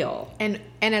real. And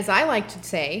as I like to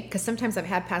say, because sometimes I've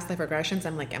had past life regressions,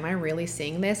 I'm like, am I really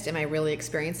seeing this? Am I really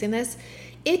experiencing this?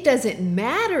 It doesn't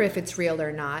matter if it's real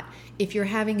or not. If you're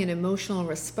having an emotional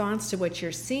response to what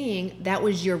you're seeing, that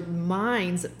was your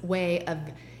mind's way of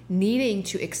needing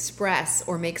to express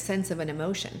or make sense of an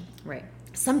emotion. Right.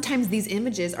 Sometimes these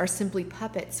images are simply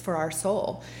puppets for our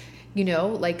soul. You know,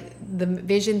 like the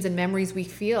visions and memories we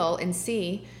feel and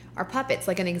see are puppets.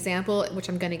 Like an example, which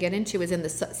I'm going to get into, is in the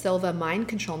Silva mind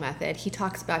control method. He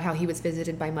talks about how he was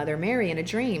visited by Mother Mary in a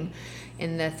dream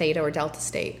in the theta or delta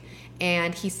state.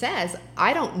 And he says,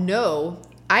 I don't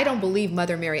believe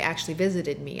Mother Mary actually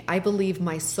visited me. I believe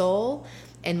my soul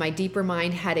and my deeper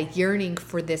mind had a yearning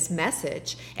for this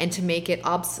message, and to make it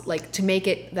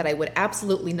that I would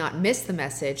absolutely not miss the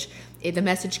message. The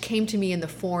message came to me in the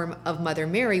form of Mother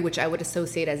Mary, which I would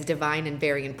associate as divine and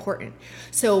very important.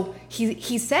 So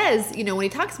he says, you know, when he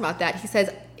talks about that, he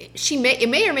says it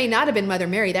may or may not have been Mother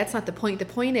Mary. That's not the point. The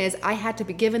point is I had to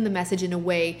be given the message in a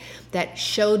way that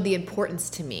showed the importance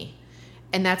to me.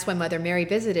 And that's why Mother Mary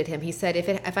visited him. He said,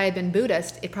 if I had been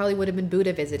Buddhist, it probably would have been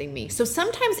Buddha visiting me. So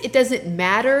sometimes it doesn't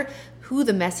matter who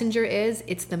the messenger is,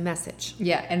 it's the message.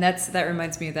 Yeah, and that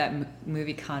reminds me of that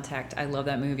movie Contact. I love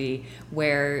that movie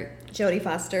where Jodie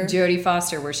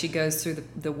Foster, where she goes through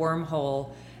the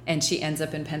wormhole and she ends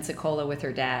up in Pensacola with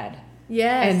her dad.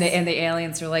 Yes. And the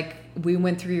aliens are like, we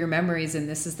went through your memories, and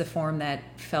this is the form that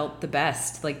felt the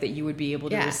best, like that you would be able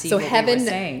to receive so what heaven, we were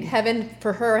saying. Heaven,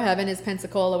 for her, heaven is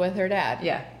Pensacola with her dad.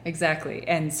 Yeah, exactly.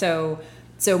 And so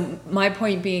my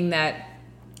point being that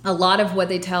a lot of what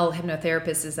they tell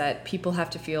hypnotherapists is that people have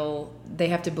to feel, they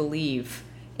have to believe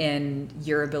in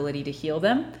your ability to heal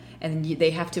them, and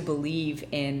they have to believe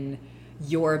in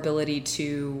your ability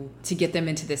to get them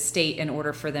into this state in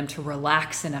order for them to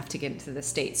relax enough to get into the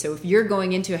state. So if you're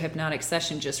going into a hypnotic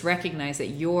session, just recognize that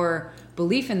your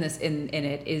belief in this in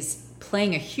it is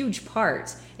playing a huge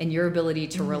part in your ability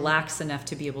to relax enough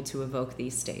to be able to evoke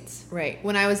these states. Right.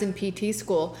 When I was in PT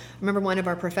school, I remember one of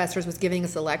our professors was giving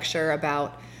us a lecture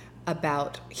about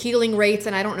healing rates,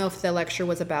 and I don't know if the lecture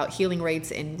was about healing rates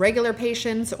in regular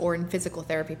patients or in physical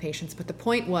therapy patients, but the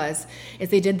point is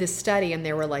they did this study, and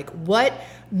they were like, what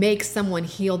makes someone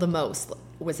heal the most?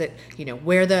 Was it,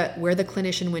 where the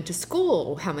clinician went to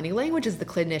school, how many languages the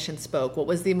clinician spoke, what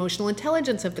was the emotional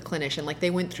intelligence of the clinician? Like, they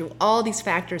went through all these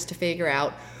factors to figure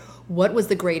out what was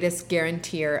the greatest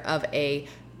guarantor of a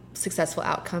successful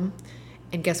outcome.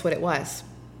 And guess what it was?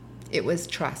 It was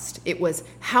trust. It was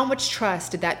how much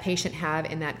trust did that patient have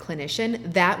in that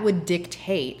clinician that would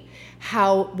dictate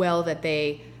how well that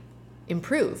they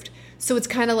improved. So it's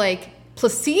kind of like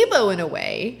placebo in a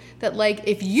way, that like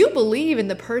if you believe in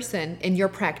the person, in your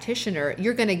practitioner,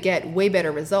 you're going to get way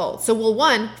better results. So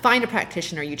one, find a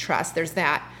practitioner you trust. There's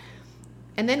that.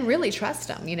 And then really trust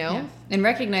them, Yeah. And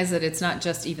recognize that it's not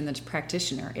just even the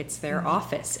practitioner, it's their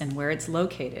office and where it's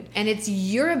located. And it's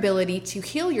your ability to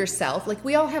heal yourself. Like,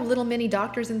 we all have little mini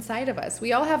doctors inside of us.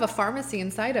 We all have a pharmacy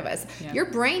inside of us. Yeah. Your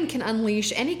brain can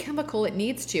unleash any chemical it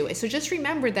needs to. So just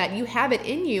remember that you have it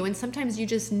in you, and sometimes you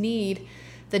just need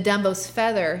the Dumbo's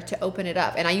feather to open it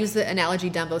up. And I use the analogy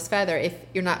Dumbo's feather. If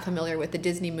you're not familiar with the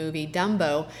Disney movie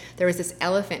Dumbo, there was this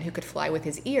elephant who could fly with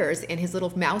his ears, and his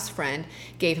little mouse friend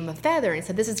gave him a feather and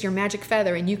said, this is your magic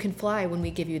feather, and you can fly when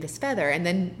we give you this feather. And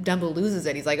then Dumbo loses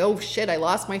it. He's like, oh shit, I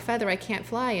lost my feather, I can't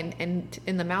fly. And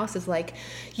the mouse is like,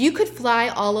 you could fly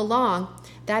all along.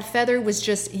 That feather was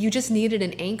you just needed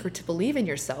an anchor to believe in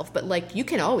yourself, but like, you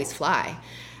can always fly.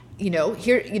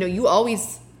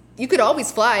 You could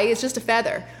always fly. It's just a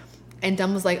feather. And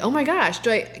Dumbo's like, oh my gosh,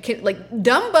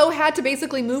 Dumbo had to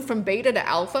basically move from beta to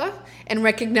alpha and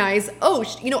recognize,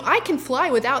 I can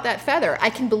fly without that feather. I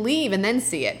can believe and then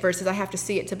see it, versus I have to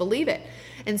see it to believe it.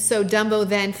 And so Dumbo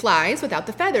then flies without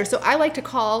the feather. So I like to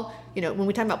call, when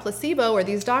we talk about placebo or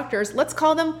these doctors, let's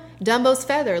call them Dumbo's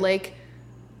feather. Like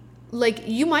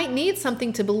you might need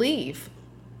something to believe.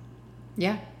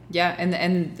 Yeah. Yeah.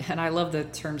 And I love the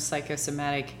term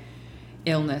psychosomatic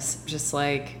illness. Just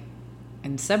like,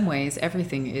 in some ways,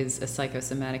 everything is a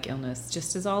psychosomatic illness,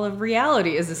 just as all of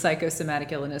reality is a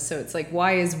psychosomatic illness. So it's like,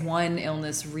 why is one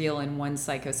illness real and one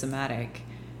psychosomatic?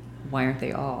 Why aren't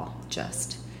they all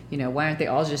just, why aren't they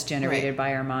all just generated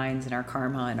by our minds and our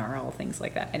karma and all things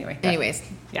like that? Anyways,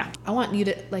 yeah. I want you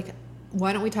to,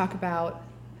 why don't we talk about,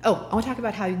 I want to talk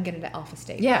about how you can get into alpha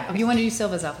state. Yeah, okay. You want to do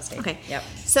Silva's alpha state. Okay. Yep.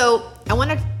 So I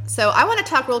want to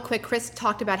talk real quick. Chris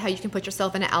talked about how you can put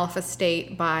yourself in an alpha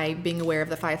state by being aware of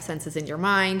the 5 senses in your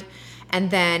mind. And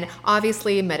then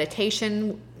obviously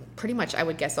meditation, pretty much I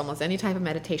would guess almost any type of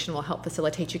meditation will help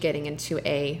facilitate you getting into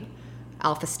a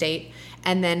alpha state.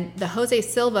 And then the Jose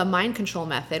Silva mind control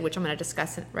method, which I'm going to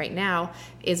discuss right now,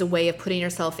 is a way of putting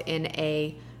yourself in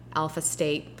a alpha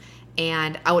state.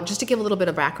 And just to give a little bit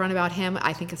of background about him,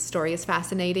 I think his story is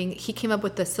fascinating. He came up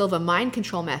with the Silva mind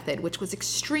control method, which was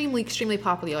extremely, extremely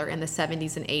popular in the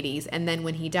 70s and 80s. And then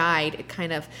when he died, it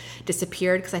kind of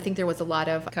disappeared because I think there was a lot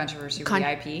of controversy with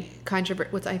the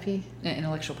IP. What's IP?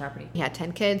 Intellectual property. He had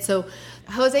 10 kids. So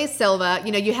Jose Silva,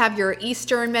 you have your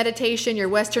Eastern meditation, your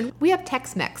Western. We have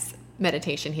Tex-Mex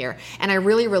meditation here. And I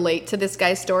really relate to this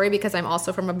guy's story because I'm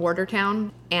also from a border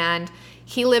town, and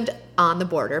he lived on the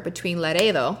border between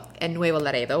Laredo and Nuevo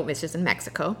Laredo, which is in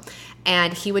Mexico,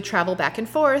 and he would travel back and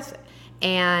forth,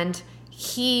 and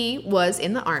he was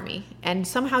in the Army, and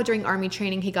somehow during Army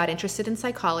training he got interested in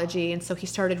psychology, and so he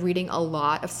started reading a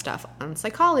lot of stuff on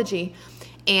psychology,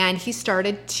 and he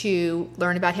started to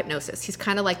learn about hypnosis. He's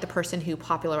kind of like the person who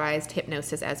popularized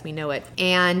hypnosis as we know it,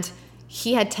 and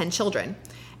he had 10 children.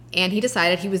 And he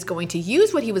decided he was going to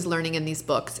use what he was learning in these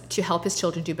books to help his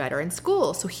children do better in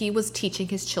school. So he was teaching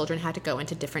his children how to go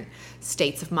into different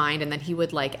states of mind, and then he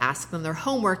would ask them their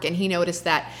homework. And he noticed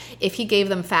that if he gave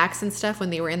them facts and stuff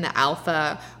when they were in the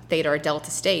alpha, theta, or delta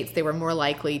states, they were more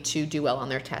likely to do well on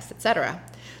their tests, etc.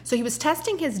 So he was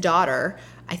testing his daughter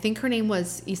I think her name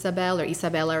was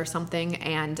Isabella or something,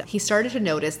 and he started to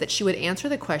notice that she would answer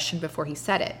the question before he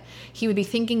said it. He would be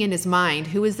thinking in his mind,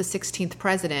 who is the 16th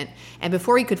president? And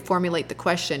before he could formulate the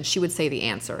question, she would say the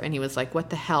answer. And he was like, what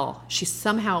the hell? She's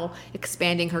somehow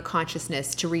expanding her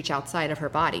consciousness to reach outside of her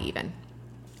body even.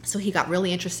 So he got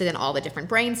really interested in all the different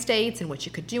brain states and what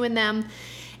you could do in them.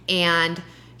 And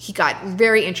he got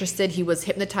very interested. He was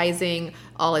hypnotizing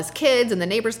all his kids and the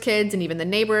neighbors' kids and even the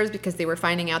neighbors because they were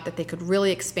finding out that they could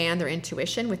really expand their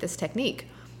intuition with this technique.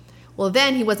 Well,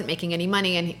 then he wasn't making any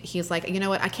money, and he's like, you know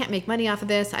what? I can't make money off of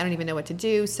this. I don't even know what to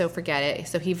do, so forget it.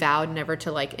 So he vowed never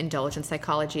to indulge in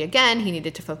psychology again. He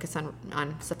needed to focus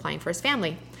on supplying for his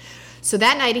family. So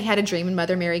that night he had a dream, and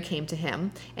Mother Mary came to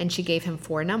him and she gave him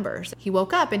 4 numbers. He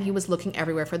woke up and he was looking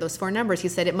everywhere for those 4 numbers. He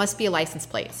said it must be a license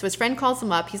plate. So his friend calls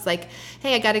him up. He's like,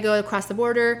 hey, I got to go across the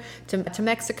border to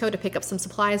Mexico to pick up some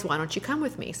supplies. Why don't you come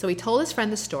with me? So he told his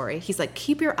friend the story. He's like,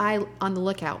 keep your eye on the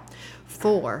lookout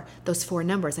for those 4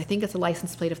 numbers. I think it's a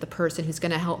license plate of the person who's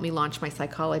going to help me launch my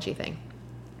psychology thing.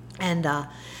 And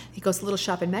he goes to a little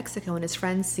shop in Mexico, and his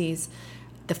friend sees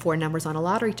the 4 numbers on a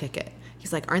lottery ticket.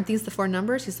 He's like, aren't these the 4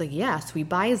 numbers? He's like, yeah. So he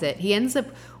buys it. He ends up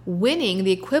winning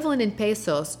the equivalent in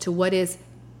pesos to what is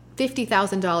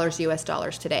 $50,000 US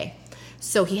dollars today.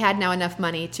 So he had now enough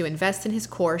money to invest in his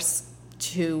course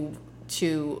to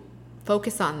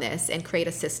focus on this and create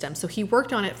a system. So he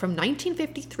worked on it from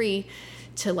 1953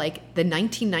 to the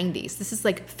 1990s. This is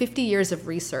 50 years of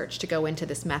research to go into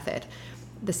this method,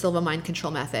 the Silva Mind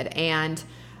Control method. And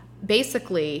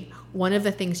basically, one of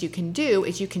the things you can do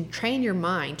is you can train your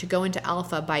mind to go into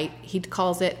alpha by, he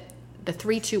calls it the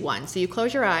 3-2-1. So you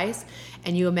close your eyes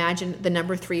and you imagine the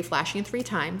number 3 flashing 3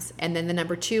 times, and then the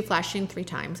number 2 flashing 3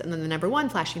 times, and then the number 1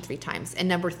 flashing 3 times.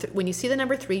 And when you see the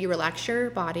number 3, you relax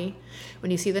your body.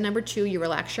 When you see the number 2, you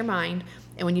relax your mind.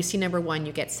 And when you see number 1,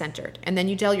 you get centered. And then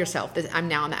you tell yourself that I'm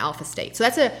now in the alpha state. So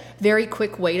that's a very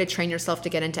quick way to train yourself to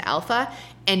get into alpha.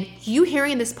 And you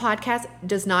hearing this podcast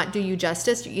does not do you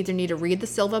justice. You either need to read the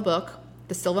Silva book,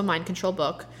 the Silva Mind Control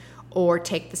book, or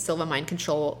take the Silva Mind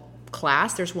Control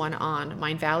class. There's one on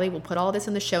Mind Valley. We'll put all this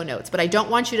in the show notes. But I don't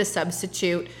want you to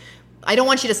substitute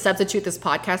this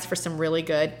podcast for some really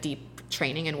good, deep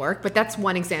training and work. But that's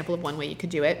one example of one way you could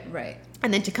do it. Right.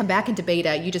 And then to come back into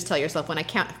beta, you just tell yourself, when I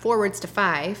count forwards to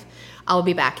 5, I'll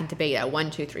be back into beta.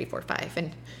 1, 2, 3, 4, 5.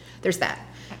 And there's that.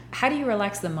 How do you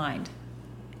relax the mind?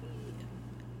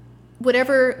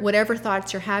 Whatever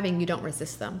thoughts you're having, you don't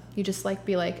resist them. You just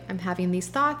be like, I'm having these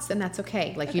thoughts, and that's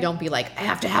okay. You don't be like, I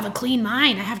have to have a clean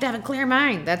mind. I have to have a clear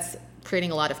mind. That's creating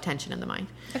a lot of tension in the mind.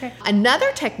 Okay.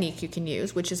 Another technique you can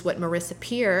use, which is what Marissa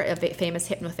Peer, a famous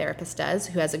hypnotherapist, does,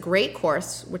 who has a great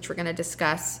course, which we're going to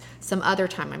discuss some other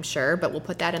time, I'm sure, but we'll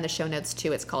put that in the show notes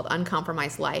too. It's called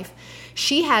Uncompromised Life.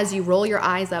 She has you roll your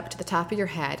eyes up to the top of your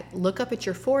head, look up at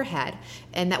your forehead,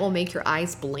 and that will make your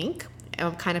eyes blink,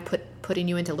 kind of putting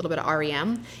you into a little bit of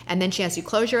REM. And then she has you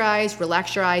close your eyes,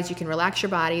 relax your eyes, you can relax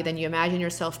your body, then you imagine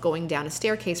yourself going down a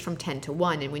staircase from 10 to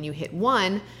 1. And when you hit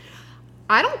 1,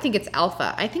 I don't think it's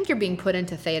alpha. I think you're being put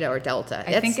into theta or delta.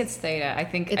 I think it's theta. I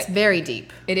think it's very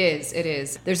deep. It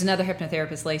is. There's another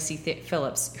hypnotherapist, Lacey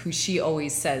Phillips, who she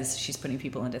always says she's putting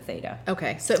people into theta.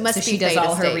 Okay, so it must be she does theta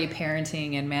all her state.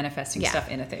 reparenting and manifesting stuff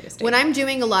in a theta state. When I'm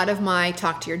doing a lot of my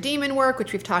talk to your demon work,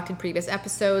 which we've talked in previous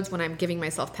episodes, when I'm giving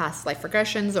myself past life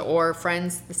regressions, or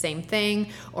friends the same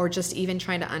thing, or just even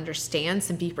trying to understand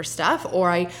some deeper stuff, or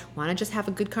I want to just have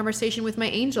a good conversation with my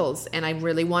angels and I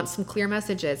really want some clear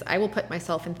messages, I will put myself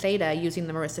in theta using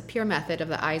the Marissa Peer method of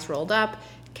the eyes rolled up,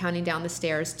 counting down the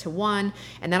stairs to 1,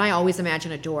 and then I always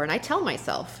imagine a door, and I tell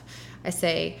myself, I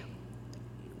say,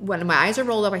 when my eyes are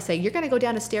rolled up, I say, you're going to go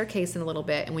down a staircase in a little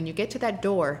bit, and when you get to that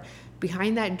door,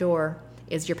 behind that door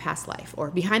is your past life, or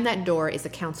behind that door is a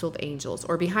council of angels,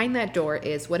 or behind that door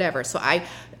is whatever. So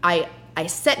I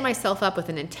set myself up with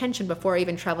an intention before I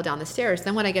even travel down the stairs.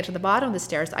 Then when I get to the bottom of the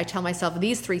stairs, I tell myself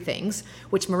these 3 things,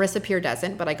 which Marissa Peer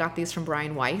doesn't, but I got these from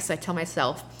Brian Weiss. I tell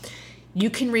myself, you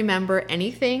can remember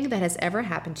anything that has ever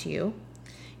happened to you.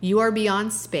 You are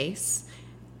beyond space.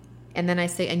 And then I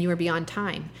say, and you are beyond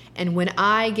time. And when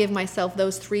I give myself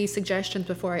those 3 suggestions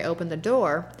before I open the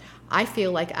door, I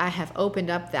feel like I have opened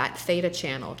up that theta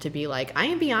channel to be like, I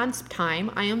am beyond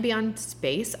time. I am beyond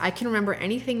space. I can remember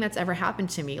anything that's ever happened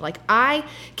to me. I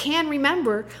can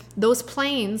remember those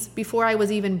planes before I was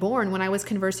even born when I was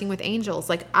conversing with angels.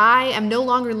 I am no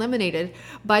longer eliminated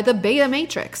by the beta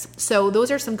matrix. So those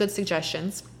are some good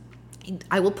suggestions.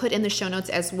 I will put in the show notes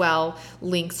as well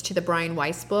links to the Brian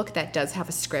Weiss book that does have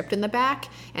a script in the back.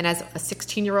 And as a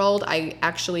 16-year-old, I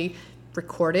actually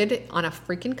recorded on a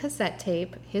freaking cassette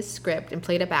tape his script and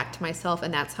played it back to myself.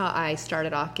 And that's how I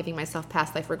started off giving myself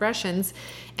past life regressions.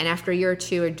 And after a year or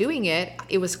two of doing it,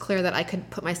 it was clear that I could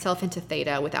put myself into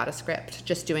theta without a script,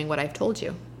 just doing what I've told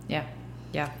you. Yeah.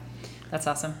 That's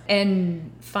awesome.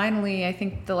 And finally, I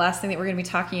think the last thing that we're going to be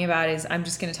talking about is I'm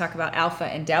just going to talk about alpha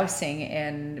and dowsing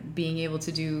and being able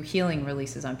to do healing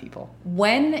releases on people.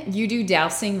 When you do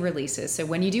dowsing releases, so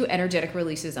when you do energetic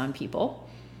releases on people,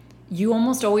 you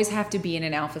almost always have to be in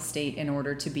an alpha state in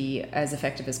order to be as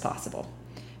effective as possible.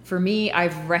 For me,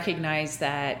 I've recognized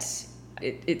that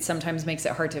it sometimes makes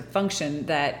it hard to function,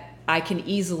 that I can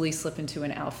easily slip into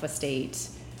an alpha state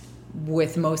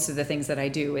with most of the things that I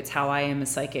do. It's how I am a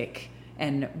psychic.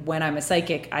 And when I'm a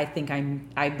psychic, I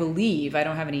believe, I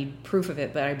don't have any proof of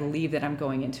it, but I believe that I'm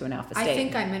going into an alpha state.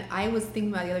 I was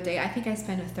thinking about the other day, I think I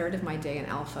spend a third of my day in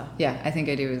alpha. Yeah, I think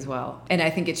I do as well. And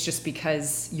I think it's just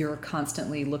because you're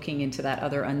constantly looking into that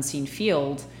other unseen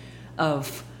field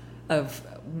of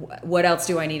what else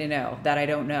do I need to know that I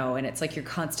don't know? And it's like you're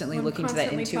constantly looking to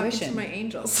that intuition. Talking to my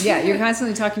angels. Yeah, you're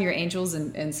constantly talking to your angels,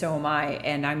 and so am I.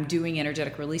 And I'm doing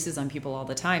energetic releases on people all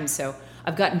the time. So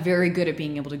I've gotten very good at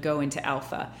being able to go into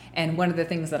alpha. And one of the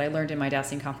things that I learned in my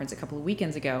dowsing conference a couple of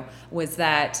weekends ago was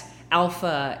that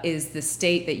alpha is the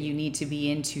state that you need to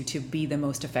be into to be the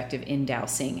most effective in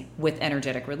dowsing with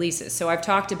energetic releases. So I've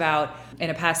talked about in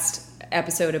a past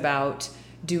episode about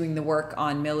doing the work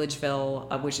on Milledgeville,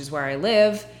 which is where I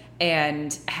live,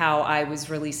 and how I was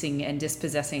releasing and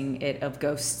dispossessing it of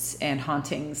ghosts and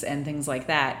hauntings and things like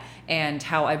that, and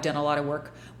how I've done a lot of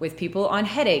work with people on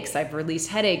headaches. I've released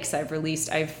headaches.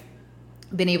 I've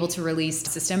been able to release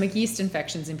systemic yeast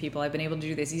infections in people. I've been able to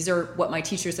do this. These are what my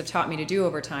teachers have taught me to do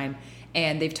over time,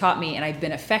 and they've taught me, and I've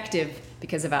been effective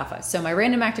because of alpha. So my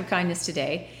random act of kindness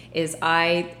today is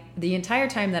the entire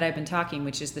time that I've been talking,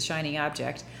 which is the shining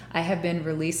object, I have been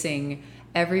releasing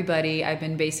everybody. I've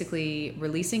been basically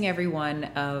releasing everyone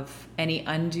of any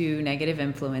undue negative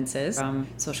influences from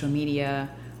social media,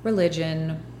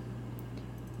 religion,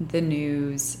 the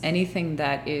news, anything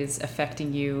that is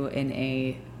affecting you in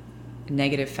a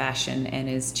negative fashion and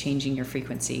is changing your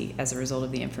frequency as a result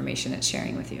of the information it's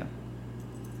sharing with you.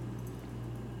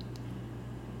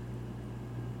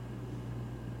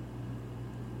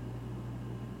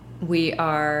 We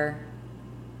are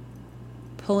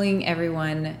pulling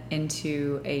everyone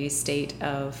into a state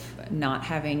of not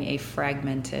having a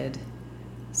fragmented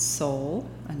soul.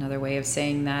 Another way of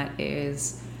saying that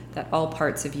is that all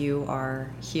parts of you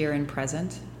are here and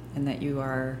present, and that you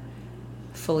are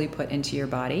fully put into your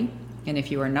body. And if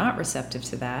you are not receptive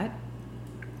to that,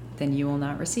 then you will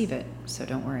not receive it. So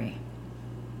don't worry.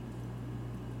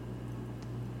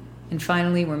 And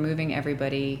finally, we're moving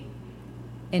everybody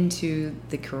into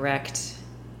the correct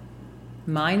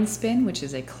mind spin, which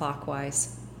is a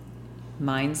clockwise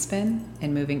mind spin,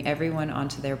 and moving everyone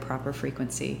onto their proper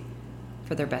frequency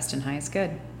for their best and highest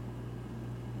good.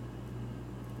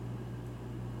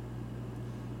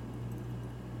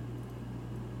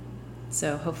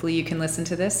 So hopefully you can listen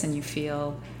to this and you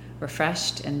feel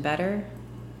refreshed and better.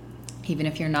 Even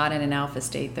if you're not in an alpha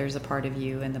state, there's a part of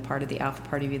you, and the part of the alpha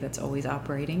part of you that's always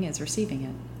operating is receiving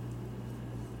it.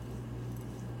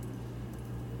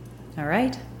 All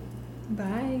right.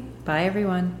 Bye. Bye,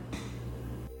 everyone.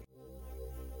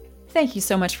 Thank you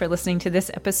so much for listening to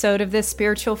this episode of This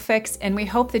Spiritual Fix, and we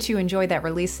hope that you enjoyed that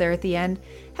release there at the end.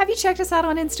 Have you checked us out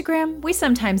on Instagram? We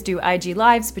sometimes do IG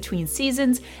Lives between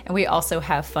seasons, and we also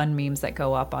have fun memes that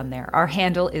go up on there. Our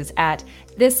handle is at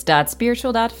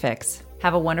this.spiritual.fix.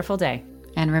 Have a wonderful day.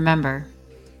 And remember,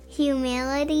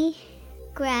 humility,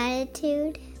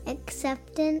 gratitude,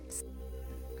 acceptance,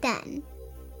 done.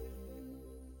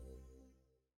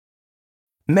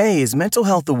 May is Mental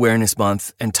Health Awareness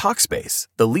Month, and Talkspace,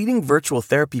 the leading virtual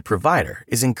therapy provider,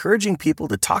 is encouraging people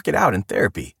to talk it out in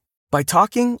therapy. By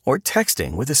talking or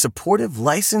texting with a supportive,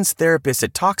 licensed therapist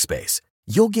at Talkspace,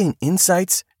 you'll gain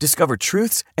insights, discover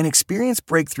truths, and experience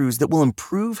breakthroughs that will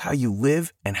improve how you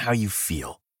live and how you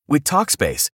feel. With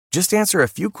Talkspace, just answer a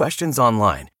few questions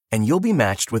online, and you'll be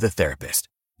matched with a therapist.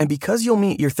 And because you'll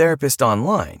meet your therapist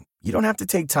online, you don't have to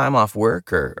take time off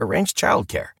work or arrange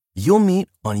childcare. You'll meet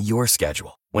on your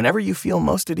schedule, whenever you feel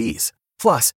most at ease.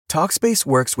 Plus, Talkspace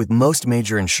works with most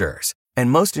major insurers, and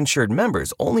most insured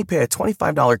members only pay a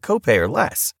 $25 copay or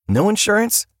less. No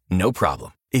insurance? No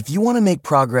problem. If you want to make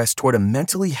progress toward a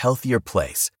mentally healthier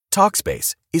place,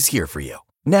 Talkspace is here for you.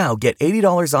 Now get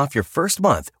 $80 off your first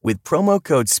month with promo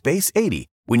code SPACE80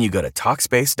 when you go to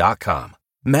Talkspace.com.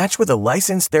 Match with a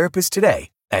licensed therapist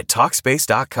today at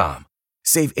Talkspace.com.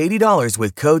 Save $80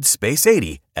 with code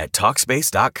SPACE80 at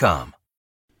Talkspace.com.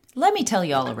 Let me tell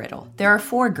y'all a riddle. There are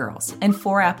 4 girls and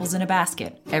 4 apples in a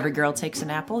basket. Every girl takes an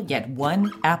apple, yet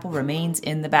 1 apple remains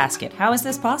in the basket. How is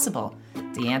this possible?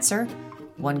 The answer?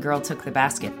 One girl took the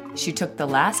basket. She took the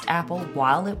last apple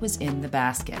while it was in the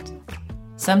basket.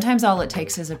 Sometimes all it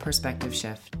takes is a perspective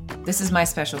shift. This is my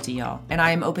specialty, y'all, and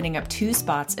I am opening up 2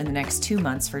 spots in the next 2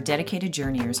 months for dedicated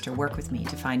journeyers to work with me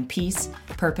to find peace,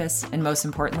 purpose, and most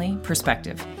importantly,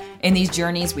 perspective. In these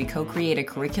journeys, we co-create a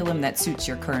curriculum that suits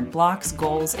your current blocks,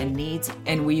 goals, and needs,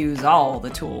 and we use all the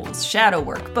tools: shadow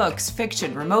work, books,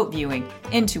 fiction, remote viewing,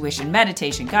 intuition,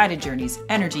 meditation, guided journeys,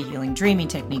 energy healing, dreaming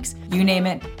techniques, you name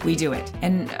it, we do it,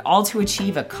 and all to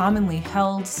achieve a commonly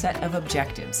held set of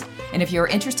objectives. And if you're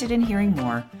interested in hearing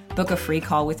more, book a free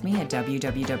call with me at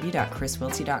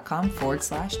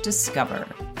www.chriswiltsey.com/discover.